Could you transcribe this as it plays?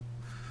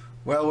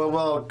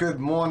Well, good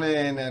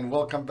morning and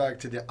welcome back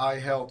to the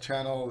iHealth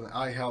channel,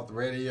 iHealth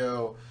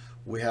Radio.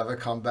 We have a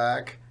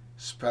comeback,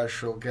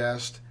 special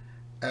guest,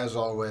 as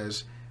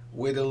always,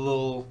 with a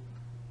little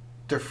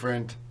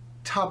different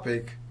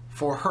topic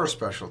for her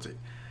specialty.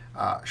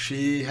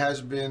 She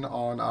has been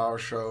on our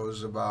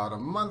shows about a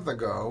month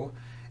ago,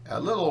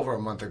 a little over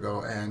a month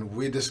ago, and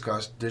we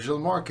discussed digital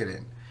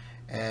marketing.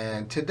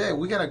 And today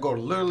we're going to go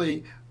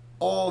literally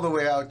all the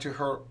way out to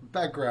her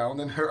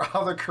background and her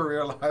other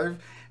career life.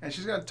 And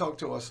she's going to talk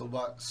to us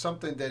about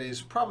something that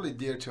is probably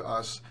dear to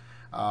us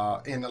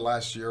in the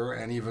last year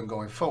and even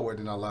going forward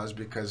in our lives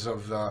because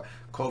of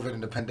COVID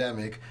and the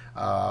pandemic.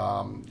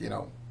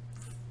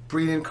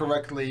 Breathing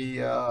correctly,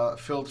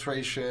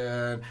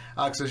 filtration,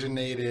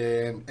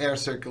 oxygenating, air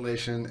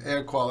circulation,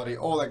 air quality,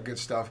 all that good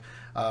stuff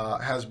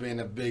has been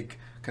a big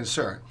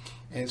concern.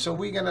 And so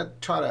we're going to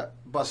try to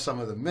bust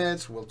some of the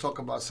myths. We'll talk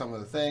about some of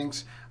the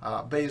things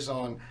based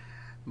on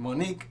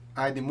Monique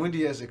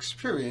Idemudia's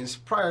experience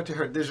prior to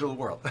her digital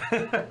world,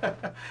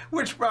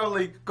 which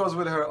probably goes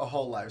with her a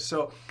whole life.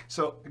 So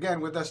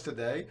again, with us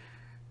today,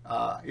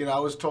 I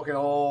was talking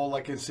all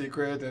like in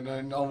secret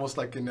and almost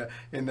like in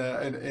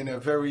a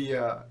very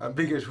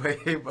ambiguous way.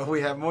 But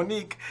we have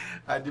Monique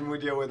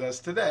Idemudia with us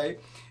today.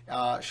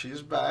 She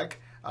is back.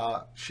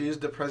 She is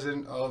the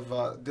president of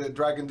the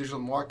Dragon Digital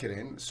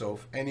Marketing. So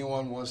if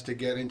anyone wants to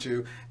get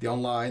into the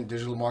online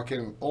digital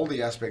marketing, all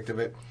the aspect of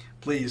it,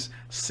 please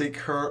seek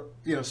her,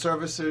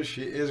 services.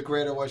 She is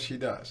great at what she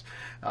does.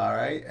 All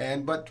right.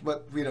 But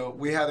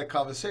we had a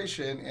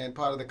conversation, and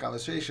part of the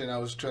conversation, I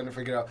was trying to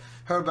figure out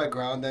her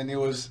background, and it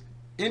was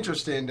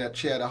interesting that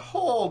she had a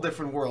whole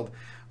different world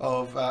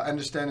of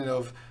understanding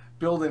of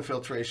building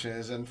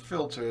filtrations and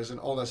filters and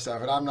all that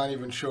stuff. And I'm not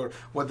even sure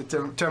what the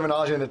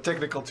terminology and the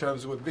technical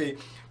terms would be,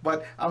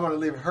 but I'm going to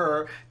leave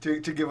her to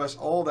give us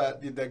all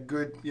that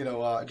good,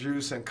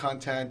 juice and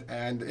content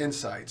and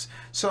insights.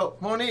 So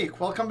Monique,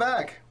 welcome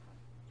back.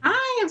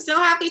 Hi, I'm so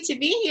happy to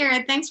be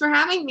here. Thanks for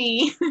having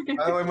me.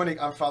 By the way,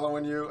 Monique, I'm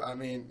following you. I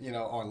mean,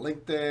 on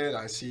LinkedIn,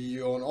 I see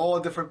you on all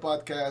the different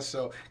podcasts.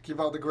 So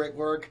keep up the great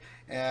work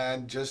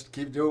and just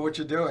keep doing what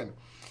you're doing.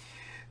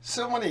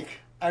 So, Monique,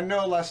 I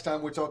know last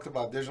time we talked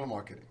about digital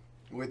marketing.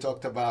 We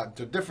talked about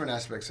the different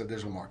aspects of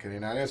digital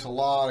marketing, and there's a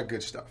lot of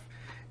good stuff.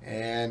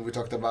 And we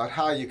talked about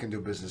how you can do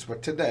business.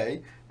 But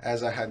today,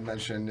 as I had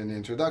mentioned in the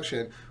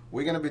introduction,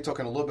 we're going to be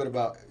talking a little bit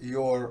about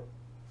your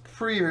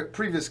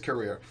previous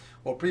career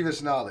or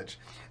previous knowledge.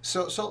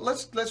 So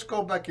let's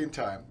go back in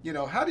time.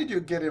 How did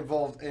you get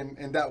involved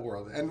in that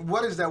world, and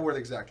what is that word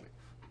exactly?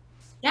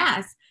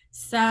 Yes.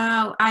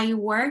 So I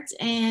worked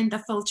in the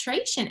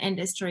filtration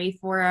industry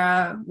for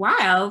a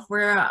while,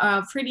 for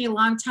a pretty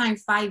long time,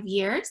 5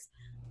 years.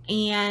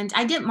 And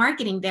I did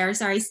marketing there.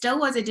 So I still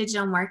was a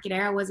digital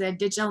marketer. I was a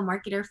digital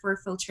marketer for a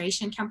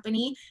filtration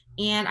company.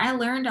 And I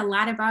learned a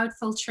lot about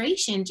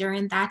filtration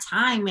during that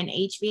time and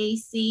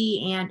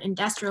HVAC and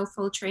industrial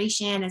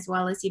filtration, as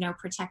well as,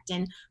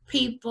 protecting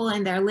people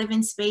and their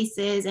living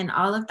spaces and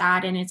all of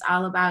that. And it's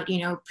all about,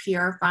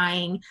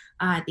 purifying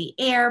the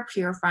air,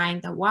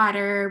 purifying the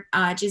water,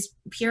 just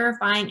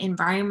purifying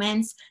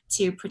environments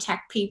to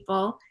protect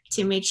people,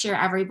 to make sure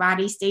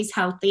everybody stays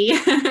healthy.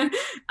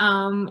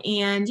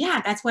 And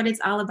yeah, that's what it's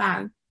all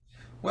about.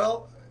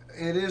 Well,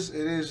 it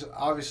is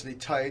obviously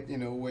tight,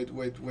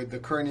 with the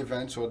current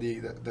events or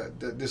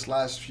this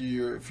last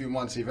few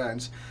months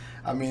events.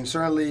 I mean,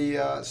 certainly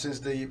since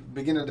the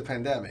beginning of the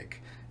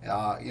pandemic,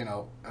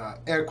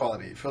 air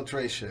quality,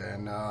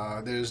 filtration.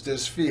 There's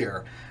this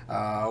fear.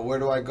 Where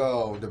do I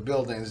go? The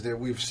buildings. That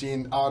we've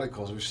seen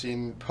articles, we've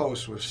seen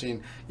posts, we've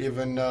seen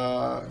even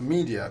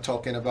media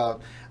talking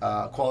about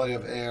quality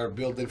of air,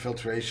 building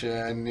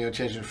filtration,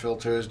 changing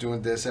filters,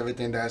 doing this,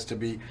 everything that has to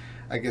be,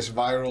 I guess,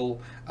 viral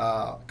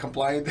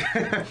compliant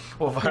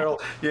or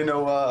viral,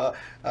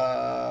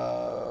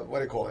 what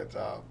do you call it?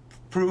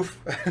 Proof,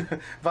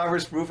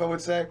 virus proof, I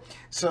would say.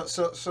 So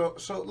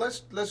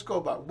let's go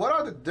about what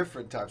are the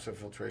different types of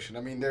filtration.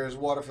 I mean, there's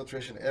water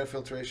filtration, air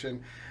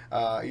filtration.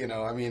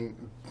 I mean,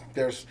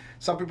 there's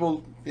some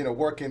people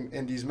work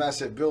in these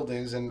massive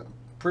buildings and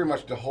pretty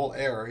much the whole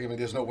air. I mean,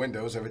 there's no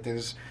windows,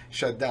 everything's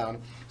shut down.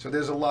 So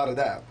there's a lot of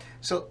that.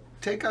 So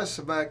take us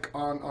back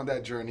on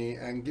that journey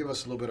and give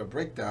us a little bit of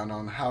breakdown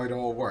on how it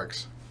all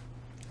works.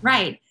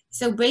 Right.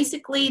 So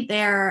basically,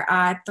 there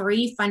are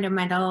three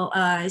fundamental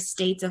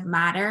states of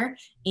matter,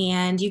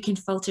 and you can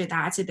filter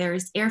that. So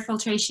there's air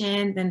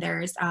filtration, then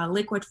there's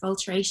liquid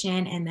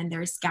filtration, and then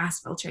there's gas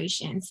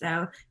filtration.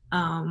 So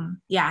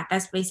yeah,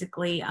 that's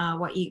basically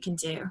what you can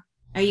do.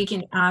 Or you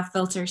can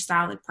filter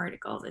solid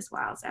particles as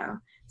well. So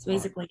it's All right.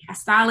 basically a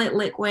solid,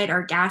 liquid,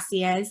 or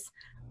gaseous.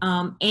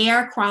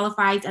 Air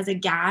qualifies as a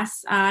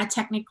gas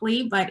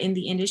technically, but in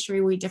the industry,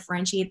 we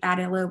differentiate that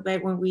a little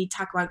bit. When we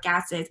talk about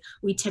gases,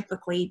 we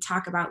typically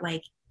talk about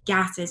like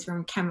gases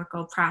from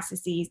chemical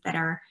processes that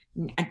are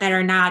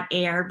not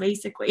air,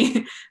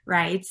 basically,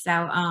 right? So,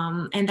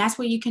 and that's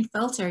what you can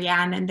filter,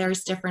 yeah. And then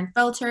there's different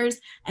filters,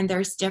 and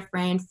there's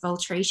different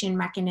filtration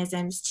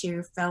mechanisms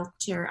to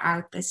filter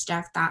out the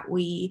stuff that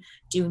we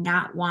do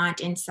not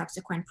want in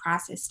subsequent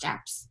process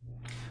steps.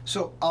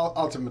 So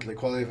ultimately,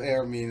 quality of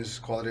air means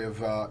quality of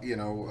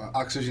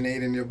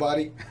oxygenating your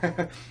body,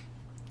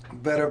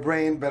 better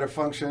brain, better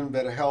function,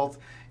 better health.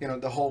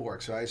 The whole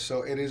works, right?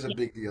 So it is a Yeah.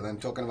 big deal. And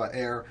talking about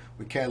air,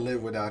 we can't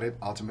live without it.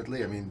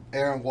 Ultimately, I mean,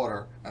 air and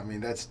water. I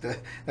mean, that's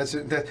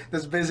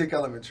basic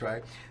elements,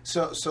 right?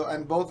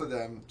 And both of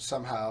them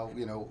somehow,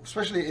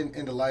 especially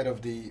in the light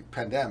of the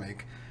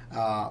pandemic,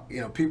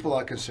 people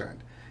are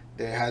concerned.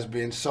 There has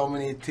been so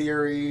many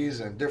theories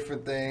and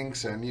different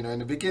things, and in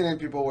the beginning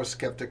people were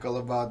skeptical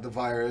about the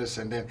virus,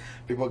 and then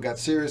people got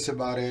serious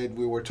about it.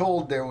 We were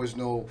told there was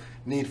no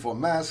need for a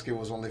mask; it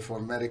was only for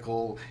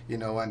medical,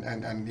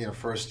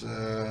 first,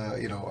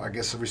 I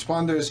guess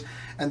responders,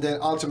 and then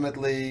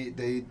ultimately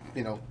the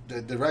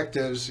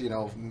directives,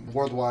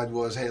 worldwide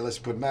was, hey, let's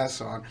put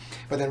masks on.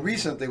 But then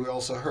recently we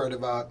also heard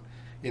about,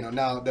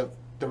 now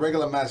the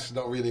regular masks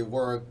don't really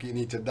work. You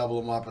need to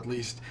double them up at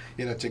least,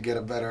 to get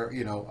a better,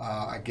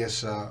 I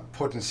guess,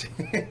 potency,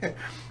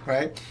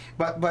 right?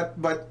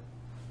 But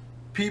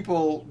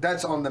people,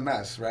 that's on the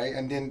mask, right?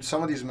 And then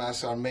some of these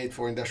masks are made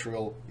for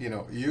industrial,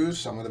 use.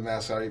 Some of the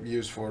masks are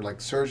used for like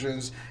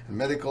surgeons and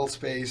medical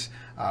space.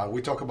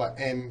 We talk about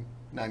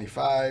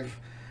N95.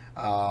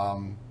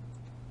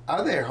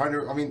 Are they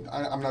 100? I mean,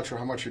 I'm not sure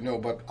how much you know,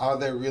 but are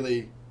they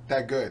really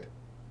that good?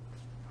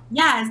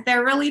 Yes,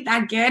 they're really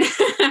that good.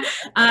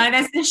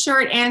 That's the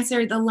short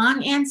answer. The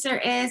long answer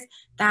is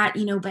that,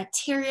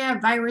 bacteria,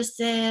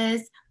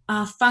 viruses,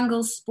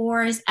 fungal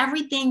spores,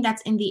 everything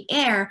that's in the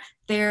air,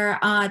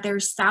 they're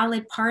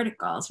solid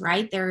particles,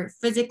 right? They're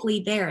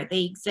physically there.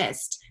 They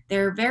exist.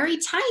 They're very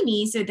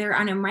tiny, so they're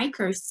on a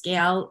micro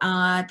scale.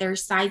 Their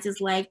size is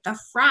like the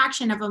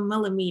fraction of a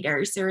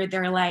millimeter. So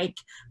they're like,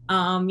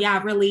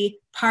 really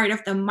part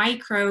of the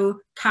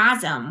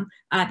microcosm.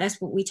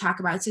 That's what we talk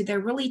about. So they're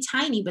really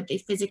tiny, but they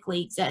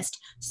physically exist.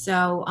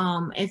 So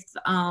if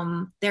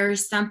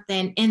there's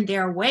something in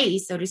their way,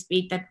 so to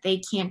speak, that they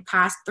can't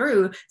pass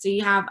through, so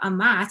you have a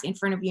mask in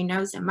front of your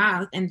nose and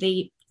mouth, and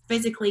they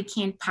physically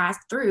can't pass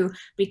through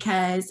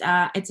because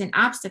it's an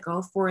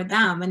obstacle for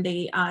them, and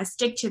they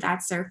stick to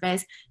that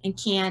surface and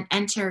can't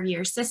enter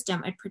your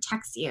system. It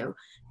protects you.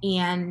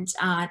 And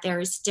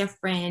there's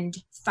different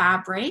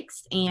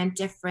fabrics and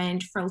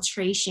different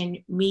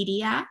filtration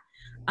media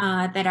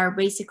that are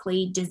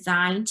basically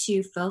designed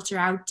to filter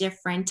out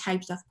different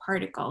types of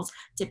particles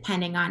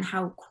depending on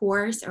how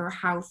coarse or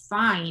how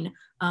fine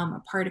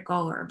a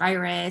particle or a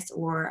virus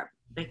or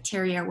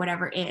bacteria,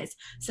 whatever is.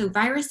 So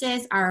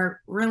viruses are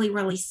really,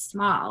 really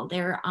small.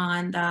 They're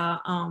on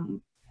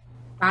the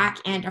back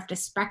end of the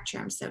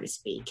spectrum, so to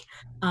speak.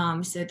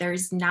 So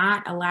there's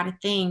not a lot of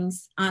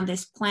things on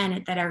this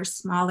planet that are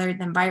smaller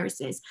than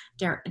viruses.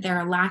 They're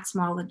a lot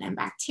smaller than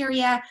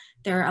bacteria.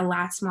 They're a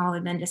lot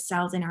smaller than the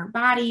cells in our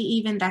body.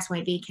 Even that's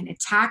why they can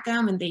attack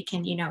them, and they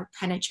can,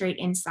 penetrate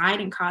inside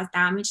and cause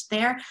damage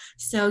there.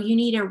 So you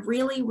need a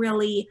really,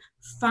 really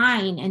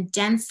fine and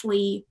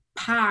densely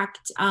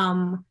packed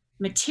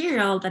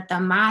material that the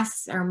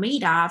masks are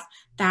made of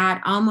that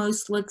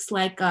almost looks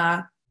like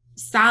a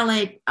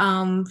solid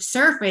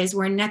surface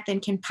where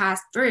nothing can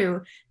pass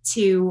through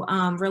to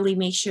really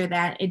make sure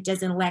that it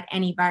doesn't let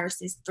any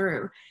viruses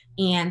through.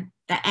 And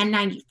the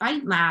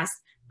N95 masks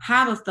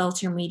have a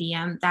filter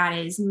medium that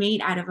is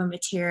made out of a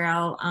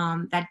material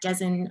that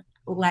doesn't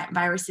let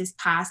viruses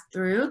pass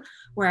through,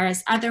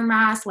 whereas other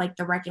masks like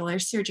the regular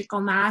surgical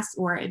mask,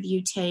 or if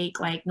you take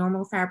like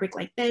normal fabric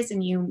like this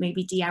and you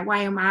maybe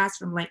DIY a mask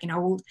from like an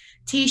old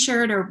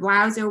t-shirt or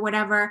blouse or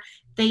whatever,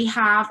 they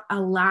have a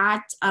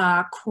lot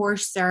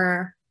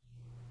coarser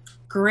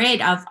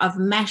grid of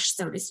mesh,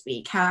 so to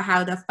speak,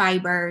 how the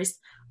fibers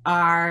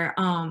are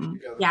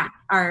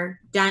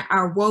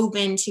are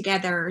woven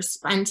together or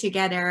spun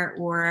together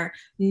or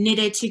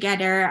knitted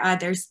together.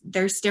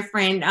 There's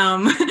different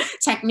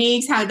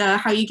techniques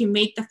how you can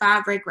make the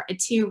fabric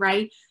too,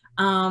 right?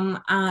 And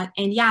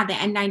yeah, the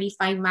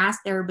N95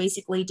 masks, they're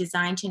basically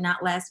designed to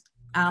not let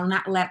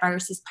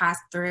viruses pass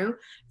through.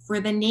 For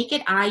the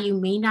naked eye, you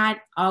may not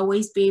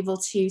always be able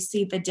to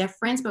see the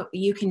difference, but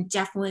you can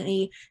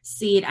definitely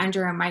see it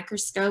under a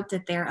microscope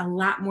that they're a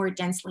lot more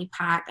densely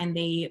packed, and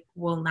they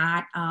will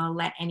not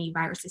let any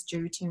viruses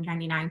through to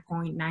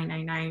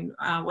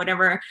 99.999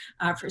 whatever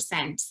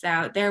percent.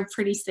 So they're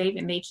pretty safe,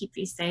 and they keep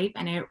you safe,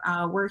 and it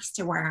works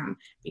to wear them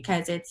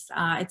because it's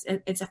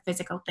a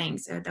physical thing.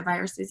 So the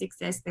viruses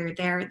exist, they're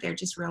there, they're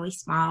just really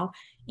small.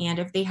 And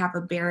if they have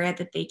a barrier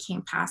that they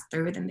can't pass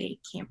through, then they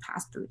can't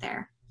pass through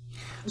there.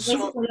 It's So,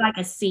 basically like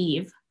a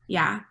sieve,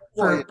 yeah.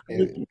 well, For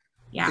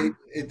yeah.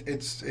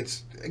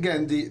 it's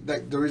again,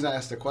 the reason I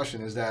asked the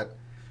question is that,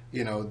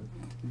 you know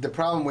the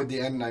problem with the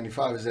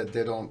N95 is that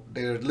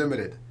they're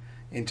limited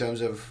in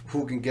terms of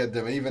who can get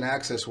them, even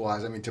access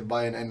wise. I mean, to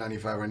buy an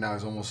N95 right now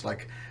is almost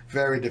like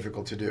very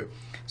difficult to do.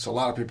 So a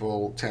lot of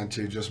people tend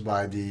to just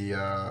buy the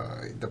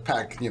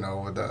pack,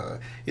 the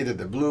either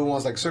the blue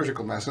ones like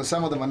surgical masks, and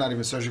some of them are not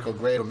even surgical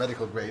grade or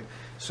medical grade.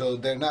 So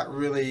they're not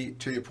really,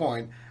 to your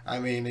point. I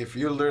mean, if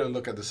you literally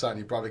look at the sun,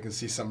 you probably can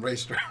see some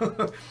race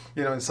through,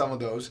 in some of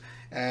those.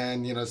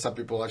 And some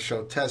people have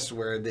showed tests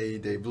where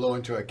they blow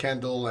into a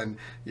candle, and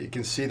you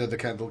can see that the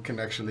candle can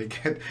actually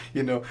get,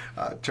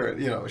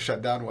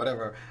 shut down,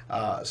 whatever.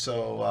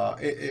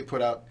 It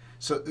put out.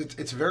 So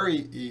it's very,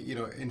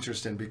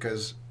 interesting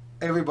because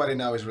everybody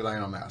now is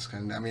relying on masks,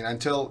 and I mean,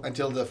 until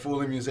the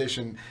full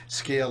immunization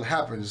scale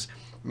happens,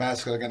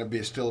 masks are going to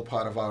be still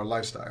part of our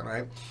lifestyle,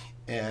 right?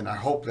 And I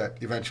hope that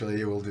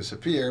eventually it will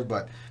disappear,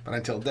 but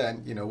until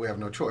then, we have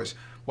no choice.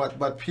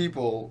 But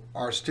people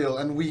are still,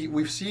 and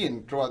we've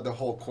seen throughout the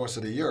whole course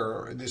of the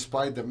year,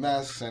 despite the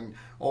masks and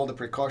all the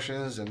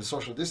precautions and the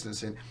social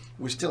distancing,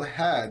 we still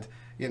had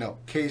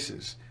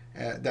cases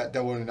that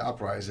were in the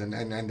uprise, and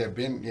they've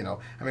been,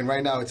 I mean,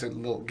 right now it's a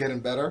little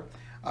getting better.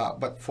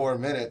 But for a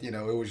minute, it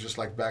was just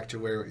like back to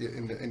where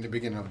in the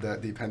beginning of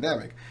the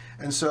pandemic.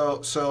 And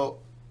so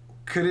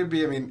could it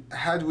be, I mean,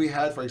 had we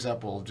had, for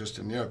example, just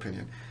in your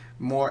opinion,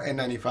 more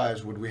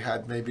N95s, would we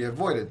had maybe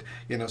avoided,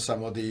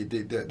 some of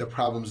the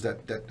problems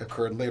that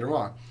occurred later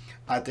on?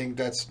 I think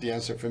that's the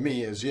answer for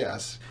me is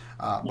yes.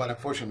 But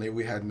unfortunately,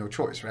 we had no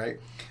choice, right?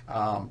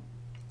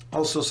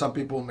 Also, some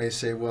people may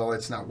say, well,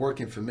 it's not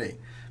working for me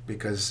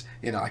because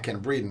I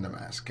can't breathe in the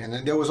mask. And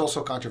then there was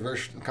also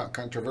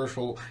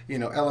controversial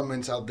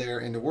elements out there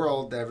in the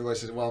world that everybody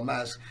says, well,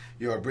 mask,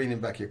 you are breathing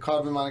back your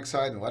carbon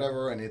monoxide and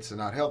whatever, and it's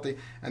not healthy.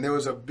 And there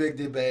was a big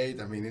debate.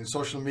 I mean, in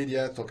social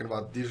media, talking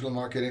about digital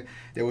marketing,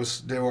 there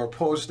were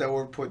posts that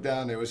were put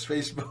down. There was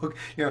Facebook.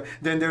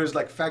 Then there was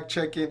like fact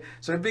checking.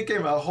 So it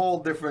became a whole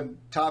different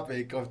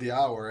topic of the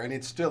hour, and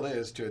it still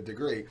is to a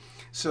degree.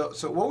 So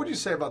what would you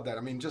say about that?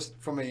 I mean, just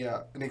from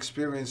an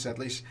experience, at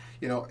least,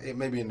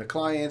 maybe in the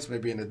clients,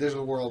 maybe in the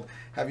digital world,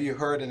 have you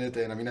heard in it,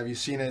 and I mean, have you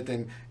seen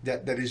anything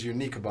that is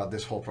unique about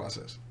this whole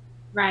process?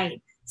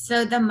 Right.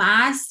 So the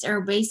masks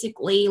are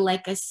basically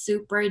like a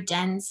super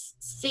dense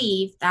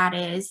sieve that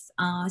is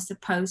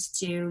supposed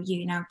to,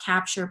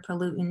 capture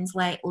pollutants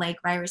like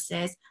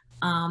viruses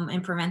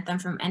and prevent them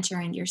from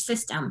entering your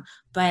system.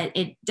 But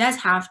it does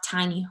have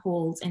tiny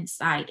holes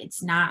inside.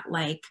 It's not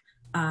like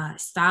a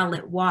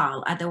solid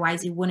wall.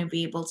 Otherwise, you wouldn't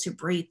be able to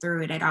breathe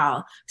through it at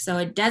all. So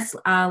it does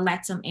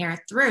let some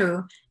air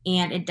through,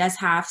 and it does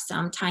have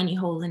some tiny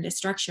holes in the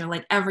structure,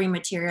 like every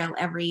material,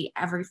 every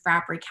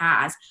fabric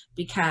has,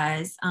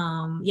 because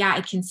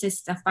it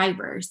consists of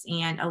fibers,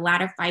 and a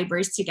lot of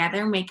fibers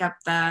together make up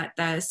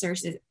the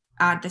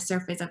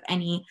surface of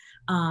any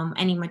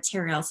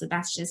material. So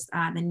that's just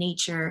the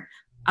nature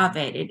of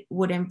it. It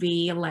wouldn't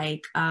be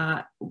like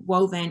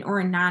woven or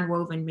a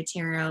non-woven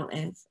material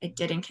if it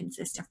didn't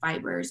consist of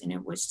fibers and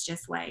it was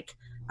just like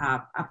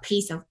a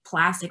piece of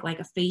plastic, like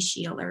a face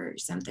shield or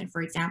something,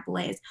 for example,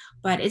 is.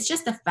 But it's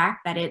just the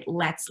fact that it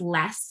lets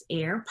less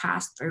air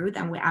pass through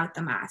than without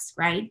the mask,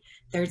 right?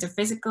 There's a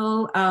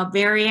physical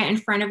barrier in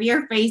front of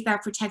your face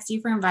that protects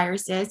you from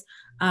viruses,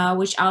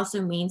 which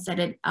also means that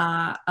it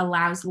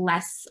allows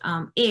less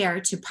air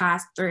to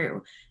pass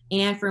through.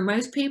 And for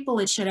most people,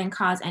 it shouldn't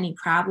cause any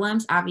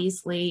problems.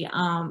 Obviously,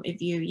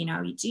 if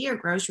you do your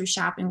grocery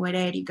shopping with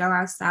it, you go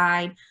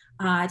outside,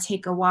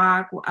 take a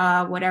walk,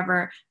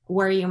 whatever,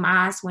 wear your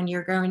mask when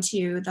you're going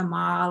to the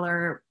mall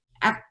or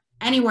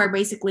anywhere,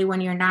 basically, when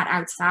you're not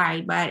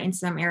outside. But in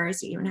some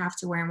areas, you even have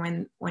to wear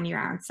them when you're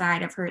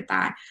outside. I've heard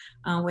that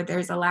where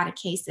there's a lot of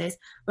cases.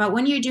 But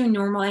when you're doing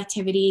normal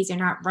activities, you're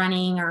not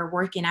running or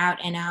working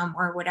out in them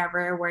or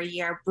whatever, where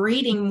you're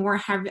breathing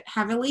more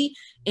heavily,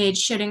 it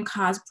shouldn't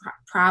cause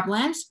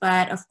problems.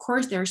 But of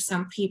course, there's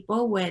some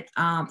people with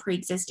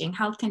pre-existing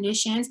health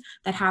conditions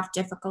that have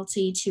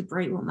difficulty to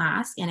breathe with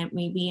masks, and it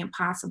may be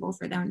impossible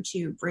for them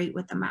to breathe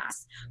with the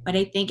mask. But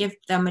I think if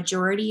the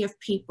majority of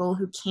people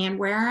who can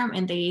wear them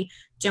and they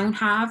don't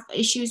have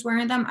issues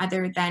wearing them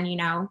other than,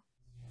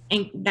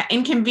 the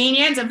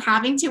inconvenience of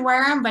having to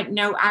wear them, but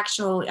no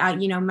actual,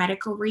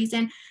 medical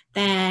reason,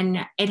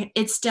 then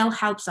it still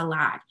helps a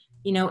lot.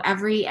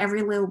 Every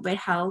little bit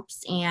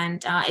helps,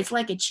 and it's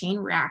like a chain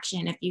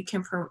reaction. If you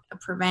can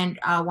prevent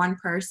one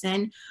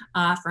person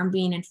from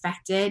being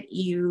infected,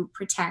 you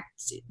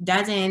protect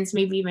dozens,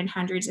 maybe even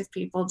hundreds of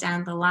people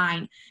down the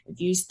line if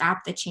you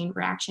stop the chain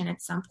reaction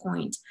at some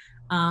point.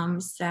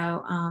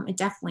 It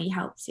definitely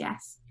helps,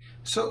 yes.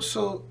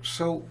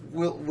 So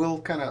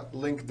we'll kind of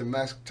link the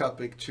mask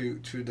topic to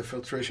the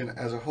filtration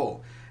as a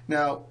whole.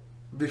 Now,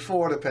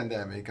 before the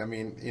pandemic, I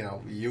mean,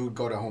 you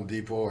go to Home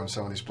Depot or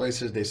some of these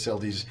places, they sell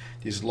these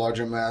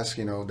larger masks,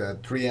 the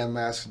 3M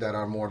masks that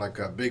are more like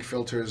big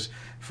filters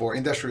for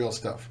industrial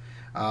stuff.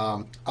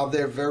 Are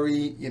they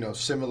very,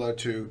 similar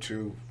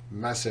to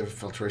massive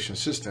filtration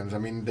systems? I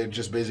mean, they're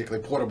just basically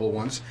portable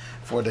ones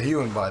for the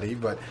human body,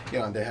 but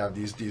they have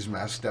these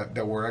masks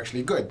that were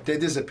actually good. They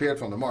disappeared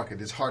from the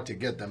market. It's hard to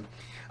get them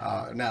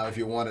now if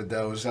you wanted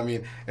those. I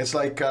mean, it's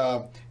like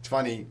it's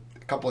funny.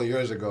 A couple of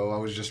years ago, I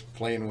was just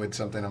playing with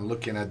something. I'm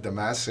looking at the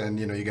masks, and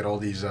you get all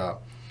these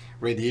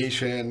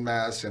radiation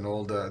masks and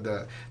all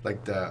the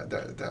like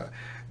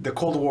the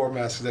Cold War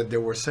masks that they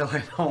were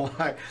selling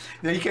online.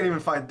 You can't even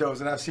find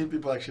those, and I've seen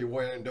people actually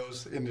wearing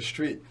those in the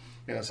street.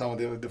 Some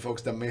of the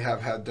folks that may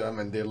have had them,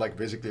 and they're like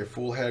basically a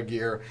full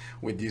headgear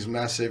with these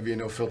massive,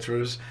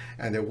 filters,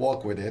 and they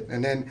walk with it.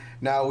 And then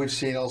now we've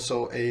seen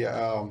also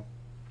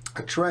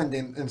a trend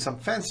in some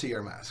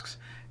fancier masks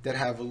that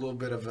have a little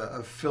bit of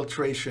a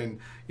filtration,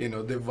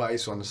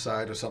 device on the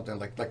side or something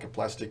like a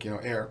plastic,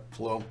 air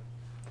flow.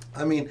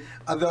 I mean,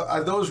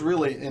 are those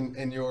really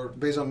in your,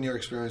 based on your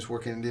experience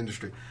working in the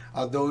industry,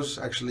 are those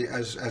actually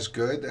as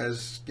good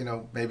as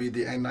maybe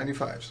the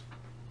N95s?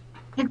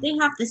 And they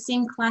have the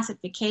same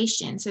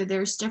classification. So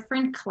there's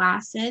different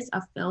classes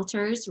of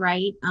filters,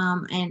 right?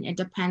 And it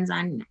depends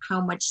on how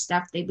much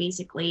stuff they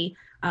basically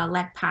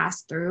let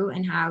pass through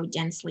and how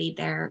densely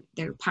they're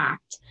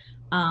packed.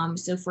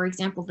 So for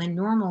example, the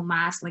normal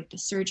mask, like the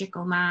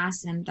surgical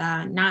mask and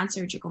the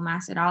non-surgical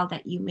mask at all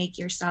that you make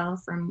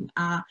yourself from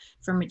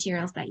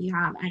materials that you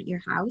have at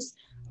your house,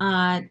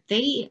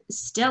 they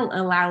still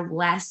allow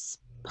less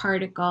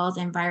particles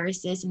and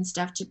viruses and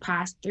stuff to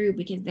pass through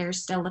because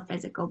there's still a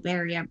physical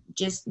barrier,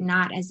 just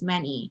not as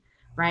many,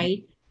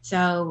 right?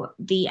 So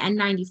the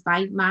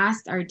N95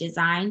 masks are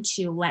designed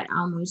to let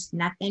almost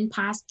nothing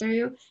pass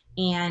through,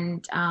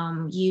 and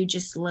you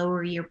just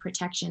lower your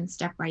protection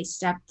step by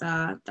step.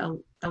 The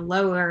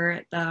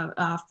lower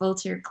the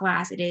filter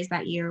class it is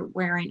that you're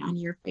wearing on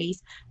your face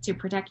to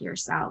protect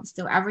yourself.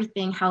 So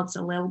everything helps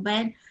a little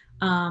bit.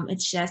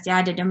 It's just,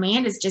 yeah, the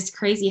demand is just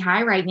crazy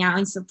high right now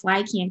and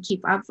supply can't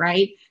keep up,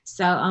 right?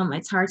 So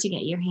it's hard to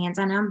get your hands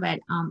on them, but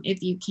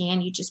if you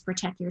can, you just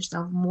protect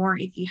yourself more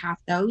if you have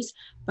those,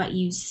 but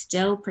you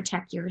still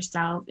protect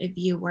yourself if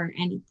you wear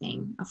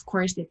anything. Of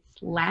course, it's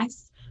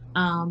less,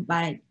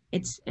 but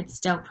it's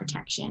still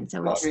protection.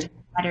 So Well, it's still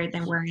better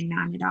than wearing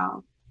none at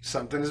all.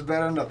 something is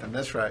better than nothing.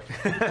 That's right.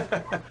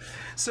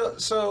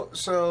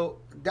 So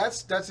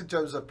that's in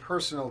terms of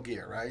personal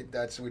gear, right?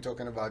 That's, we're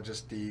talking about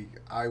just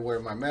I wear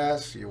my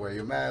mask, you wear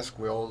your mask.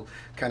 We all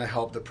kind of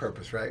help the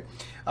purpose, right?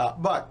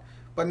 But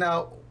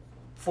now,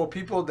 for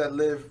people that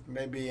live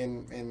maybe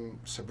in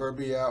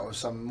suburbia or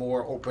some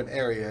more open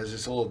areas,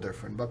 it's a little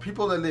different. But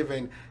people that live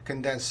in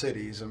condensed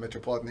cities and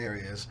metropolitan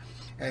areas,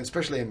 and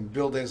especially in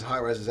buildings, high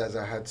rises, as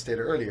I had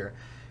stated earlier,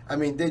 I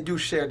mean, they do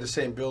share the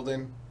same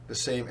building, the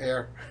same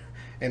air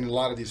in a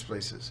lot of these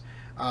places.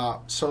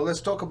 So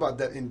let's talk about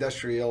that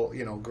industrial,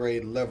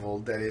 grade level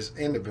that is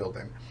in the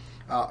building.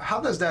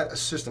 How does that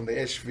system, the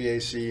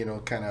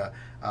HVAC, kind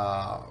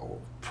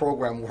of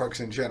program works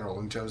in general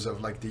in terms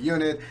of like the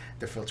unit,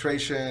 the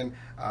filtration?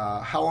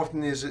 How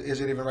often is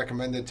it even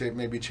recommended to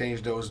maybe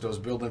change those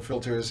building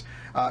filters?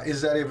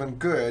 Is that even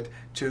good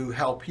to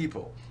help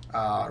people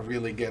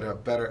really get a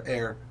better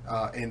air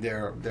in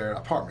their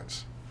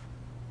apartments?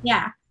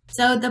 Yeah.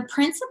 So the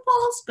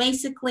principles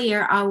basically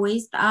are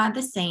always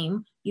the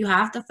same. You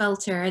have the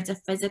filter; it's a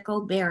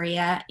physical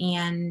barrier,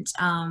 and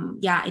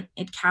yeah,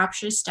 it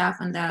captures stuff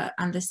on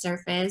the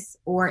surface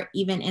or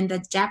even in the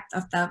depth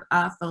of the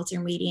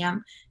filter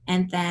medium,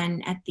 and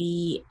then at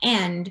the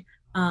end,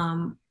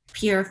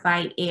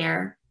 purified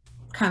air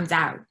comes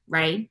out,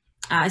 right?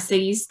 So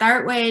you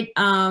start with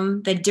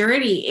the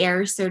dirty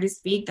air, so to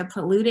speak, the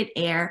polluted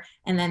air,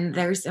 and then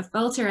there's a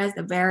filter as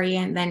the barrier,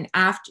 and then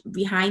after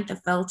behind the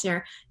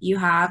filter, you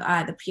have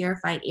the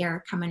purified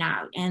air coming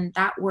out, and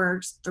that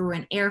works through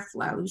an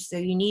airflow. So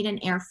you need an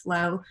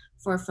airflow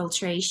for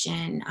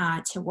filtration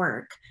to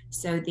work.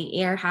 So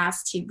the air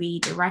has to be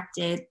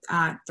directed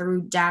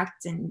through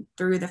ducts and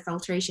through the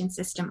filtration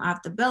system of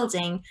the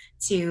building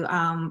to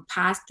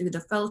pass through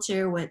the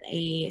filter with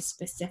a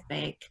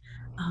specific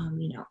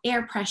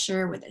air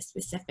pressure, with a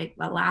specific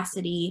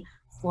velocity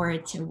for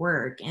it to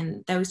work.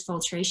 And those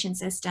filtration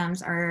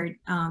systems are,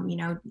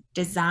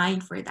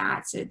 designed for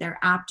that. So they're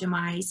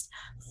optimized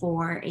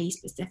for a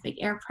specific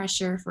air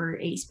pressure, for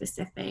a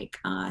specific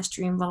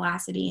stream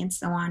velocity, and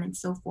so on and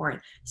so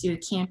forth. So you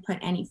can't put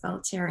any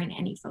filter in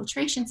any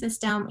filtration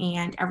system,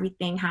 and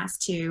everything has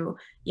to,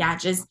 yeah,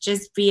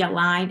 just be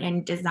aligned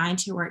and designed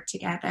to work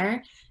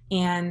together.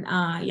 And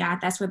yeah,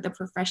 that's what the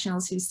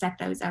professionals who set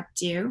those up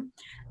do.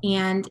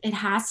 And it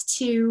has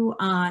to,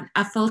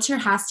 a filter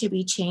has to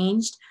be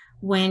changed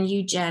when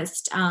you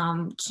just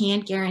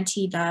can't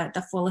guarantee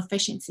the full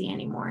efficiency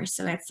anymore.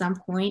 So at some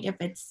point, if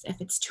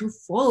it's too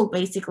full,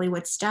 basically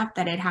with stuff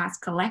that it has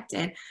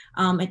collected,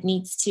 it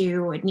needs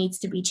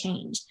to be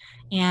changed,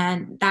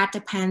 and that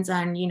depends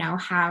on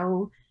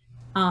how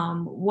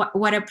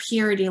what a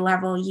purity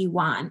level you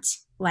want.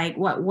 Like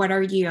what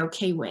are you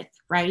okay with,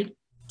 right?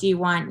 Do you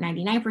want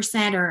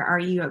 99%, or are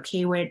you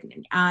okay with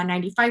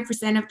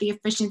 95% of the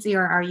efficiency,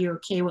 or are you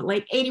okay with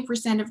like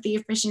 80% of the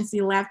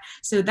efficiency left?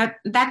 So that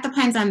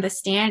depends on the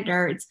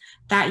standards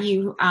that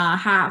you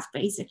have,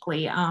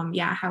 basically.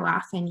 Yeah, how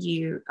often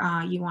you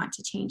want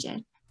to change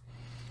it.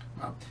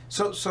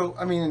 So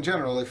I mean, in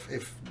general,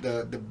 if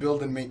the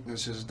building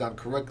maintenance is done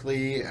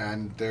correctly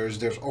and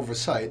there's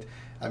oversight,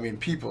 I mean,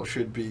 people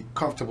should be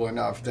comfortable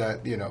enough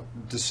that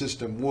the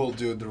system will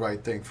do the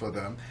right thing for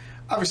them.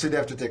 obviously they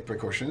have to take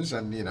precautions,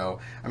 and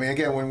I mean,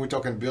 again, when we're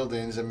talking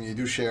buildings, I mean, you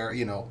do share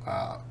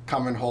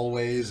common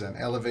hallways and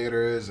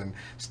elevators and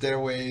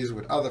stairways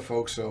with other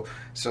folks,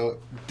 so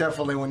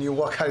definitely when you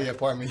walk out of your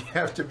apartment you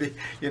have to be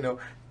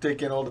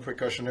taking all the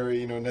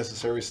precautionary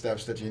necessary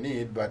steps that you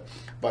need,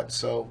 but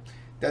so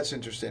that's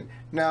interesting.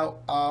 Now,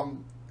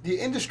 the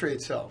industry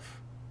itself,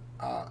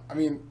 I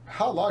mean,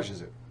 how large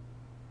is it?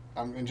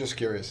 I'm just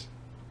curious.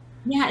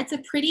 Yeah, it's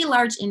a pretty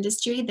large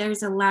industry.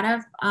 There's a lot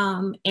of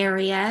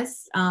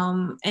areas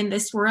in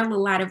this world, a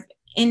lot of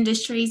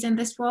industries in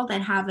this world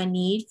that have a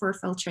need for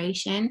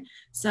filtration.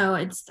 So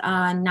it's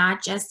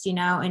not just, in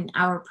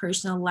our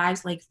personal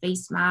lives like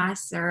face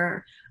masks,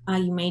 or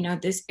you may know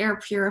there's air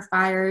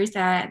purifiers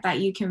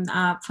that you can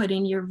put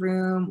in your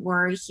room,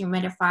 or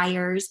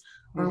humidifiers,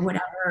 or Mm-hmm.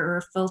 whatever,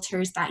 or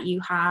filters that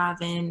you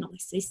have in,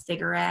 let's say,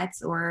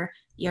 cigarettes, or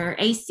your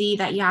AC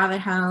that you have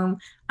at home,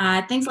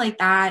 things like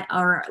that.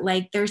 Or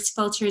like there's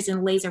filters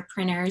and laser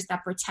printers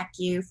that protect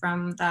you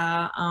from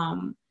yeah,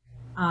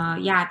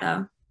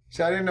 the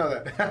See, I didn't know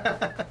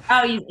that.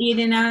 Oh, you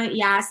didn't know?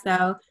 Yeah,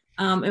 so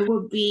it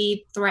would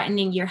be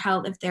threatening your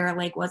health if there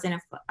like wasn't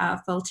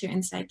a filter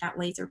inside that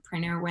laser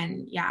printer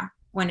when, yeah,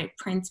 when it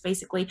prints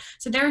basically.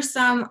 So there are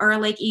some, or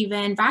like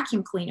even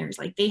vacuum cleaners,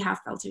 like they have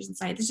filters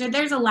inside. So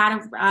there's a lot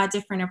of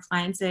different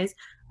appliances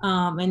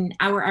in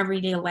our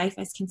everyday life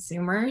as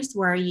consumers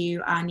where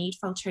you need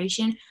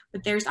filtration.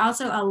 But there's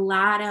also a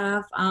lot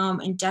of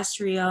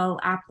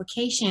industrial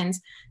applications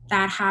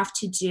that have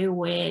to do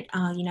with,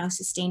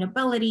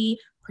 sustainability,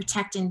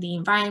 protecting the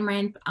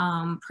environment,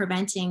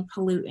 preventing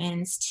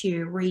pollutants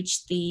to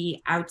reach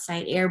the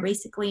outside air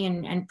basically,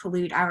 and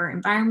pollute our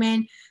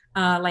environment.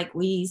 Like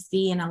we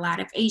see in a lot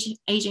of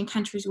Asian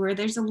countries where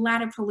there's a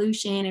lot of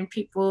pollution, and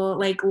people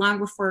like long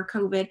before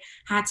COVID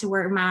had to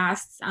wear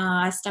masks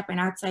stepping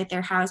outside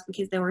their house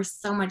because there was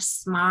so much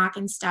smog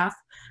and stuff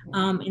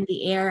in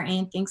the air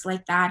and things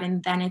like that.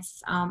 And then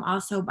it's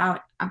also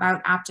about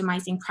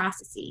optimizing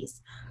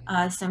processes.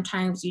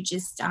 Sometimes you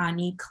just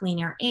need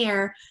cleaner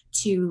air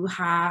to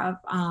have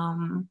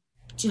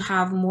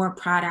more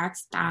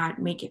products that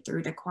make it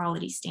through the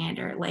quality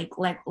standard. Like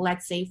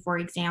let's say, for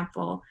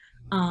example,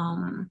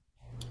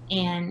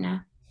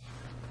 in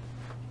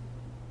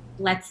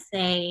let's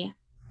say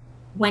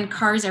when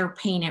cars are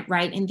painted,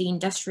 right, in the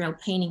industrial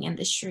painting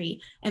industry,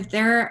 if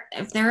there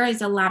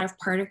is a lot of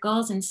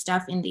particles and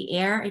stuff in the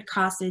air, it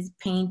causes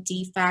paint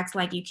defects.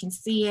 Like you can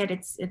see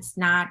it's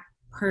not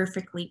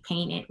perfectly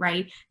painted,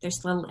 right?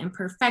 There's little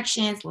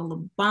imperfections,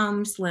 little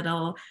bumps,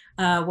 little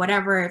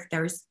whatever, if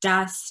there's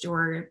dust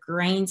or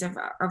grains of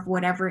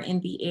whatever in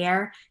the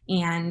air,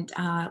 and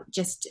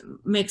just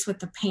mix with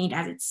the paint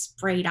as it's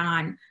sprayed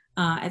on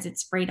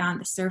the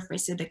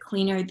surface. So the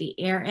cleaner the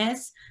air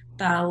is,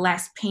 the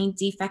less paint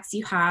defects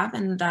you have,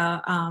 and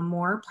the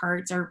more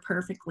parts are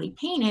perfectly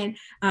painted.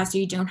 So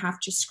you don't have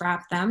to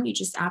scrap them. You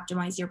just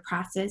optimize your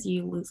process.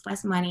 You lose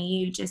less money.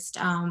 You just,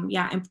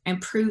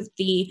 improve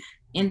the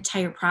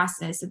entire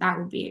process. So that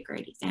would be a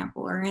great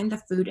example. Or in the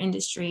food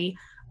industry,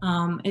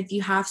 if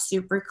you have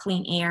super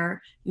clean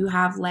air, you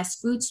have less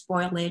food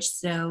spoilage.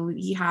 So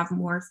you have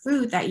more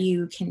food that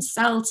you can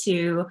sell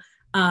to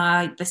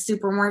the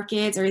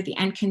supermarkets or the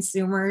end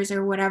consumers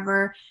or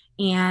whatever,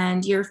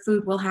 and your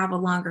food will have a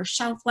longer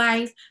shelf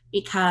life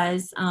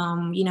because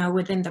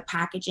within the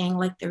packaging,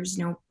 like there's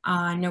no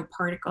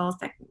particles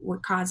that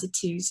would cause it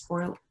to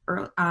spoil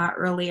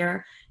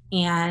earlier,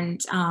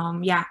 and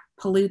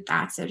pollute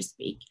that, so to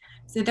speak.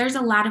 So there's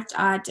a lot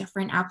of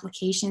different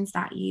applications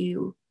that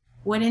you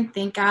wouldn't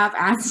think of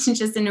as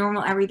just a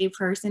normal everyday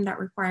person that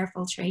require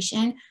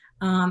filtration.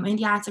 And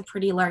yeah, it's a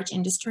pretty large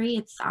industry.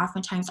 It's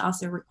oftentimes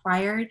also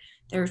required.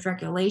 There's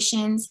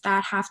regulations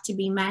that have to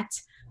be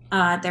met.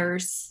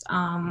 There's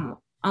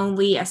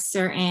only a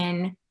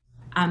certain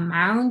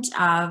amount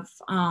of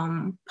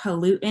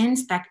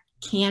pollutants that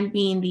can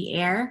be in the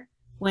air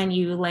when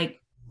you like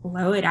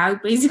blow it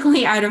out,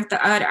 basically out of the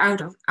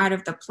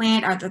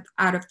plant, out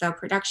of the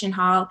production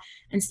hall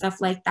and stuff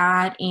like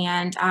that.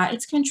 And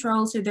it's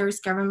controlled. So there's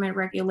government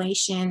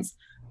regulations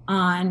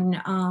on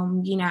Was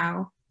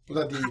that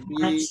how DEP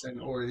much.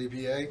 or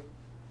EPA?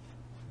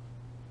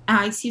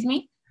 Excuse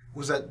me.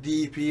 Was that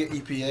DEP,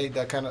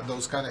 EPA,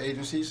 those kind of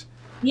agencies?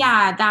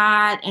 Yeah,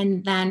 that,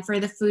 and then for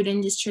the food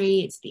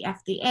industry, it's the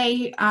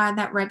FDA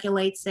that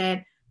regulates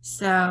it.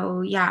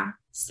 So yeah,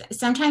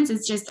 sometimes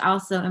it's just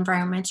also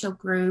environmental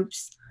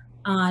groups,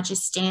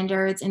 just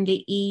standards. In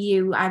the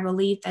EU, I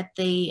believe that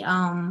they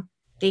have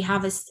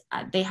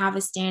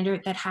a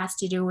standard that has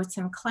to do with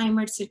some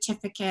climate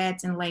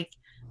certificates, and like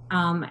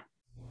um,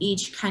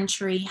 each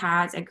country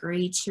has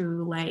agreed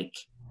to like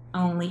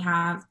only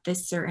have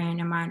this certain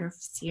amount of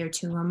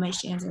CO2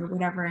 emissions or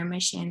whatever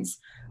emissions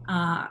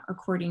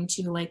according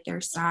to like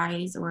their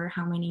size or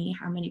how many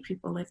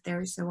people live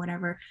there, so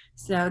whatever.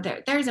 So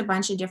there's a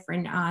bunch of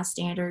different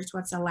standards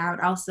what's allowed.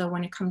 Also,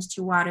 when it comes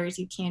to waters,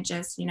 you can't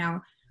just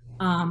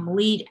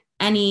lead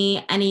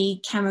any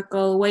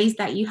chemical waste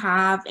that you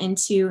have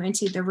into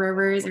the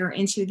rivers or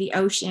into the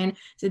ocean.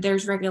 So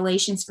there's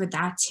regulations for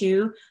that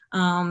too.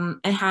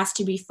 It has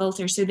to be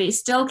filtered. So they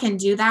still can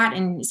do that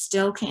and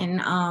still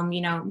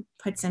can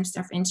put some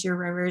stuff into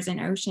rivers and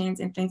oceans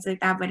and things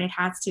like that, but it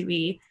has to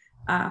be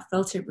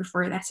filtered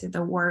before that's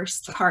the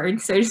worst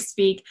part, so to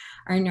speak,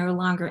 are no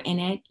longer in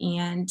it.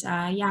 And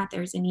yeah,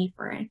 there's a need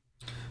for it.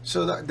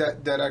 So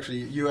that actually,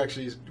 you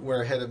actually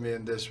were ahead of me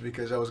in this,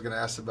 because I was going to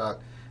ask about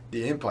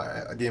the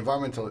impact, the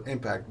environmental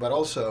impact, but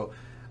also,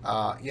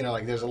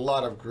 like there's a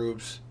lot of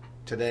groups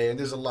today, and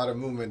there's a lot of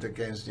movement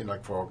against,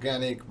 like for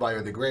organic,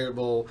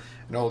 biodegradable,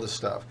 and all this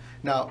stuff.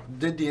 Now,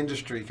 did the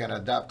industry kind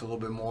of adapt a little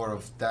bit more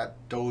of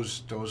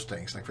those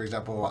things? Like for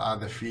example, are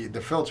the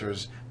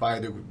filters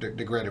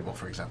biodegradable,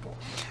 for example?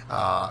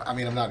 I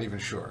mean, I'm not even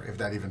sure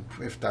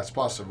if that's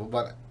possible,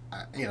 but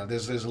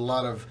there's a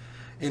lot of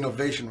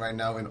innovation right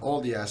now in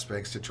all the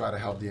aspects to try to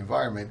help the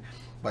environment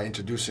by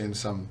introducing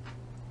some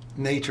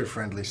nature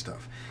friendly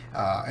stuff.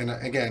 And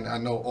again, I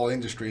know all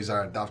industries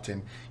are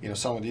adopting,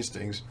 some of these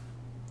things.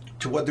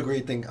 To what degree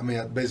you think, I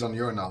mean, based on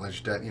your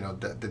knowledge, that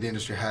that the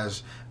industry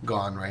has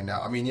gone right now?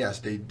 I mean, yes,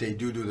 they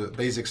do the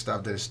basic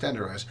stuff that is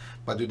standardized,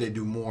 but do they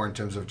do more in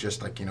terms of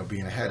just like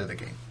being ahead of the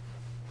game?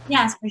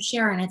 Yes, for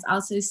sure. And it's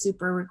also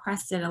super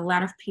requested. A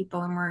lot of people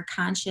are more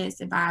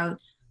conscious about,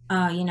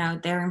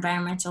 their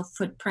environmental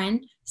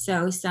footprint.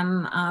 So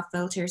some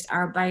filters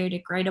are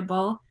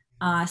biodegradable,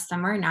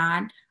 some are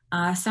not.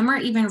 Some are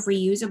even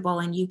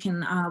reusable, and you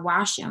can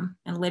wash them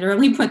and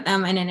literally put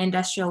them in an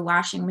industrial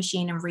washing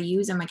machine and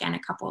reuse them again a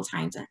couple of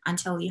times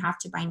until you have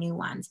to buy new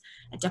ones.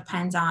 It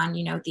depends on,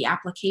 the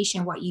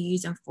application, what you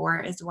use them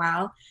for as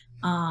well,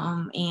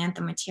 and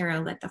the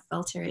material that the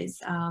filter is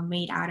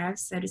made out of,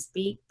 so to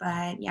speak.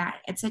 But yeah,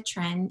 it's a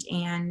trend,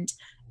 and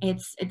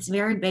it's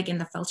very big in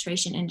the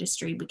filtration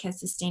industry because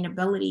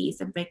sustainability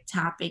is a big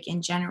topic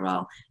in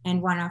general,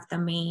 and one of the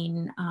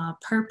main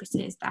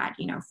purposes that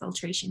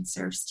filtration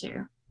serves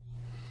to.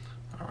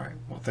 All right.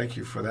 Well, thank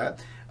you for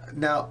that.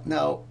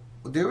 Now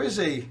there is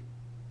a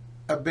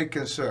big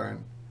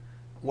concern.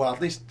 Well,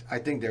 at least I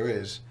think there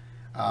is,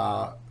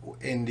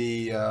 in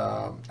the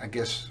I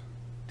guess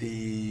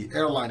the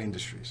airline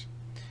industries.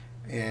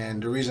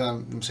 And the reason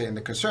I'm saying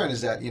the concern is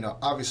that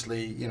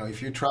obviously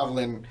if you're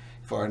traveling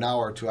for an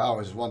hour or 2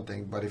 hours is one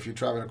thing, but if you're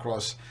traveling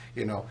across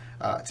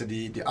to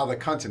the other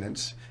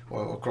continents,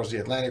 or across the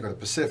Atlantic or the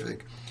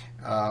Pacific,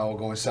 or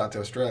going south to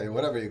Australia,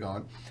 whatever you're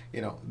going,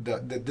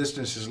 the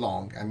distance is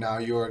long, and now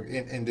you're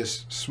in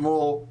this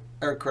small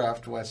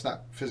aircraft. Well, it's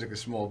not physically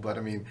small, but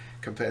I mean,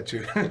 compared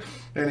to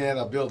any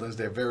other buildings,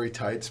 they're very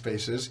tight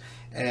spaces,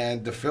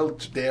 and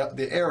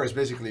the air is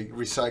basically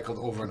recycled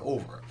over and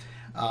over.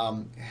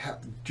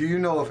 Do you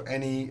know of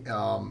any,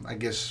 I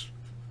guess,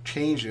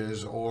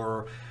 changes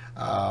or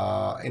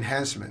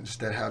enhancements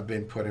that have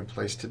been put in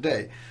place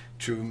today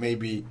to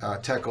maybe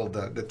tackle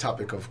the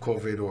topic of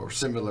COVID or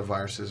similar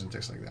viruses and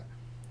things like that?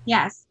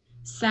 Yes.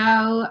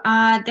 So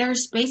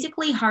there's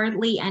basically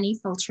hardly any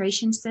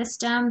filtration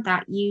system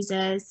that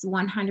uses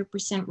 100%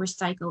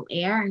 recycled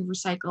air and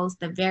recycles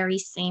the very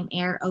same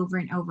air over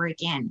and over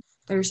again.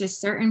 There's a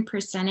certain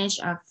percentage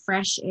of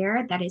fresh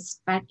air that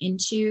is fed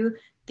into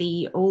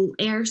the old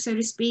air, so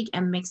to speak,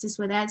 and mixes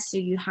with that. So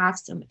you have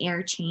some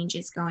air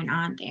changes going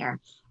on there.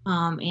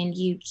 And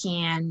you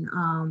can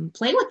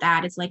play with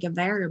that. It's like a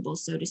variable,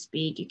 so to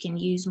speak. You can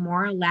use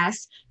more or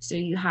less, so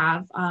you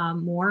have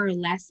more or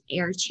less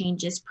air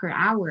changes per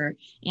hour.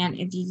 And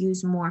if you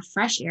use more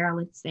fresh air,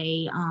 let's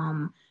say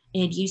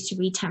it used to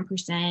be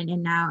 10%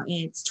 and now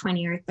it's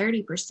 20 or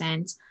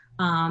 30%.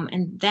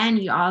 And then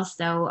you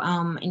also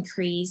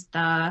increase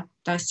the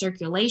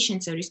circulation,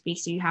 so to speak.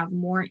 So you have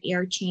more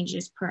air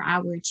changes per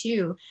hour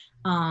too.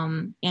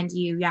 And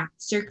you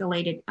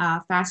circulate it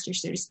faster,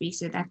 so to speak,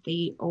 so that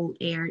the old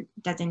air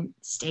doesn't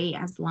stay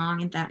as long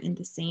in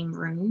the same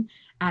room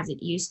as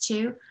it used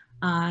to.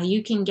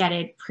 You can get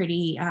it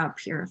pretty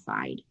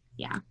purified.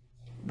 Yeah.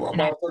 Well,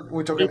 And I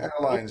we're talking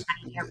airlines.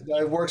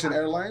 That works in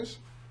airlines,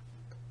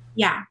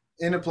 yeah.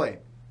 in a plane.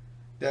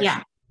 They Yeah.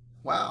 actually,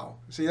 wow.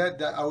 See that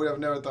I would have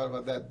never thought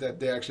about that. That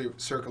they actually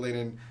circulate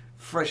in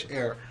fresh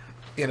air.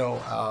 To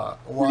a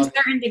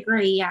certain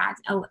degree, yeah,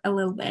 a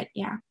little bit,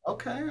 yeah.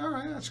 Okay, all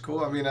right, that's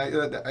cool. I mean,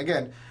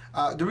 again,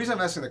 the reason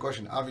I'm asking the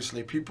question,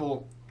 obviously,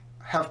 people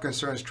have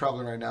concerns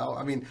traveling right now.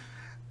 I mean,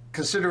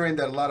 considering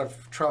that a lot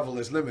of travel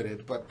is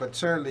limited, but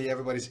certainly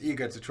everybody's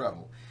eager to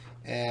travel.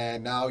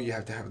 And now you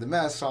have to have the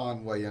mask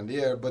on while you're in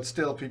the air, but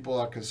still people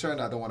are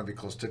concerned. I don't want to be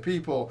close to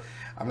people.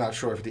 I'm not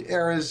sure if the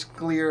air is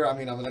clear. I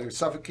mean, I'm not going to be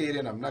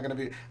suffocating. I'm not going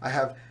to be, I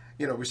have,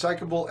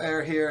 recyclable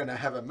air here and I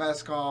have a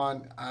mask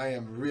on. I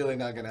am really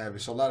not going to have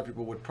it. So a lot of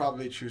people would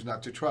probably choose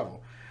not to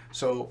travel.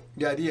 So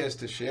the idea is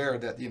to share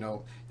that,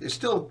 there's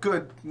still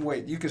good,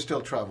 wait, you can still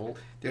travel.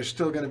 There's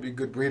still going to be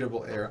good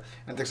breathable air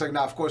and things like that.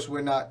 Now, of course,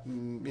 we're not,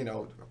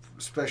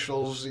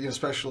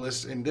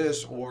 specialists in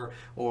this or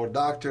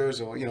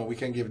doctors or, we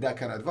can give that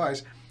kind of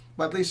advice.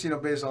 But at least,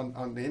 based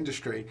on the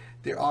industry,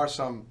 there are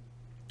some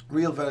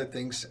real valid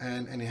things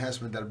and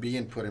enhancement that are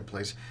being put in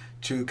place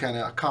to kind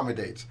of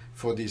accommodate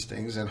for these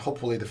things, and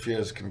hopefully the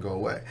fears can go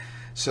away.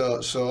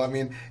 So I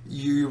mean,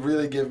 you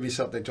really give me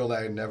something told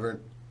I had never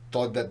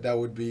thought that that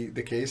would be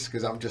the case,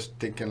 because I'm just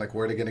thinking like,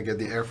 where are they going to get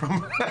the air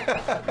from?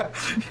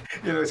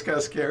 It's kind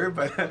of scary,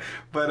 but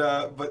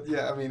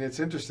yeah, I mean, it's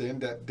interesting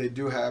that they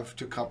do have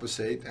to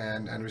compensate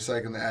and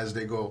recycle as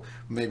they go,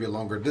 maybe a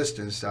longer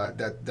distance.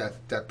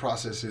 That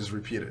process is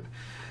repeated,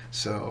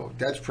 so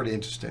that's pretty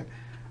interesting.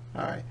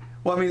 All right.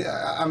 Well, I mean,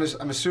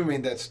 I'm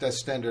assuming that's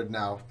standard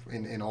now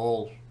in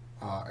all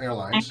I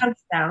airlines. hope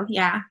so,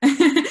 yeah.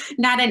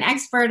 Not an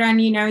expert on,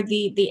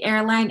 the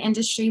airline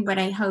industry, but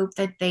I hope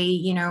that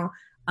they,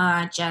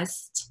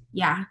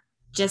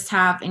 just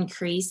have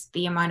increased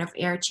the amount of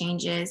air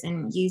changes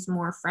and use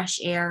more fresh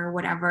air or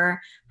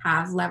whatever,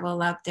 have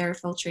level up their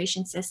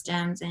filtration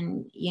systems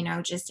and,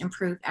 just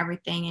improve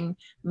everything and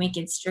make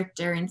it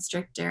stricter and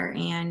stricter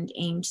and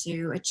aim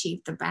to achieve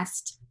the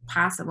best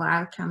possible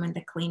outcome and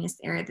the cleanest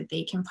air that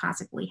they can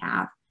possibly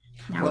have.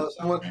 Now, Well,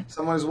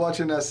 someone is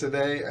watching us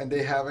today, and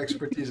they have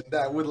expertise in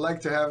that. Would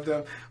like to have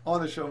them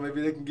on the show.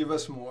 Maybe they can give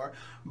us more.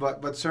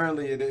 But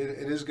certainly, it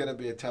is going to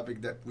be a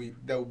topic that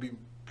would be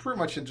pretty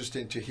much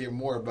interesting to hear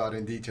more about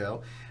in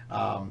detail.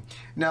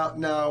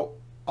 Now,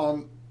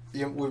 on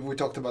we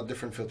talked about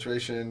different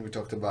filtration. We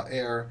talked about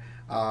air.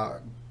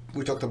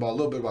 We talked about a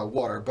little bit about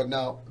water. But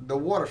now the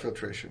water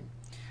filtration.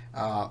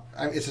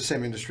 It's the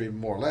same industry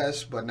more or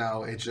less, but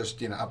now it's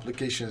just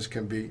applications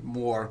can be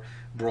more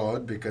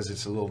broad because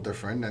it's a little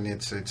different, and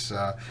it's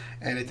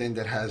anything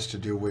that has to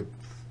do with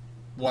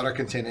water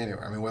contained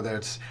anywhere. I mean, whether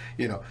it's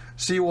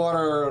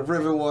seawater,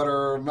 river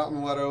water,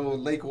 mountain water,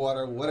 lake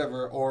water,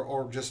 whatever,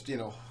 or just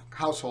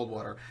household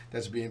water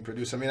that's being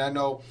produced. I mean, I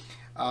know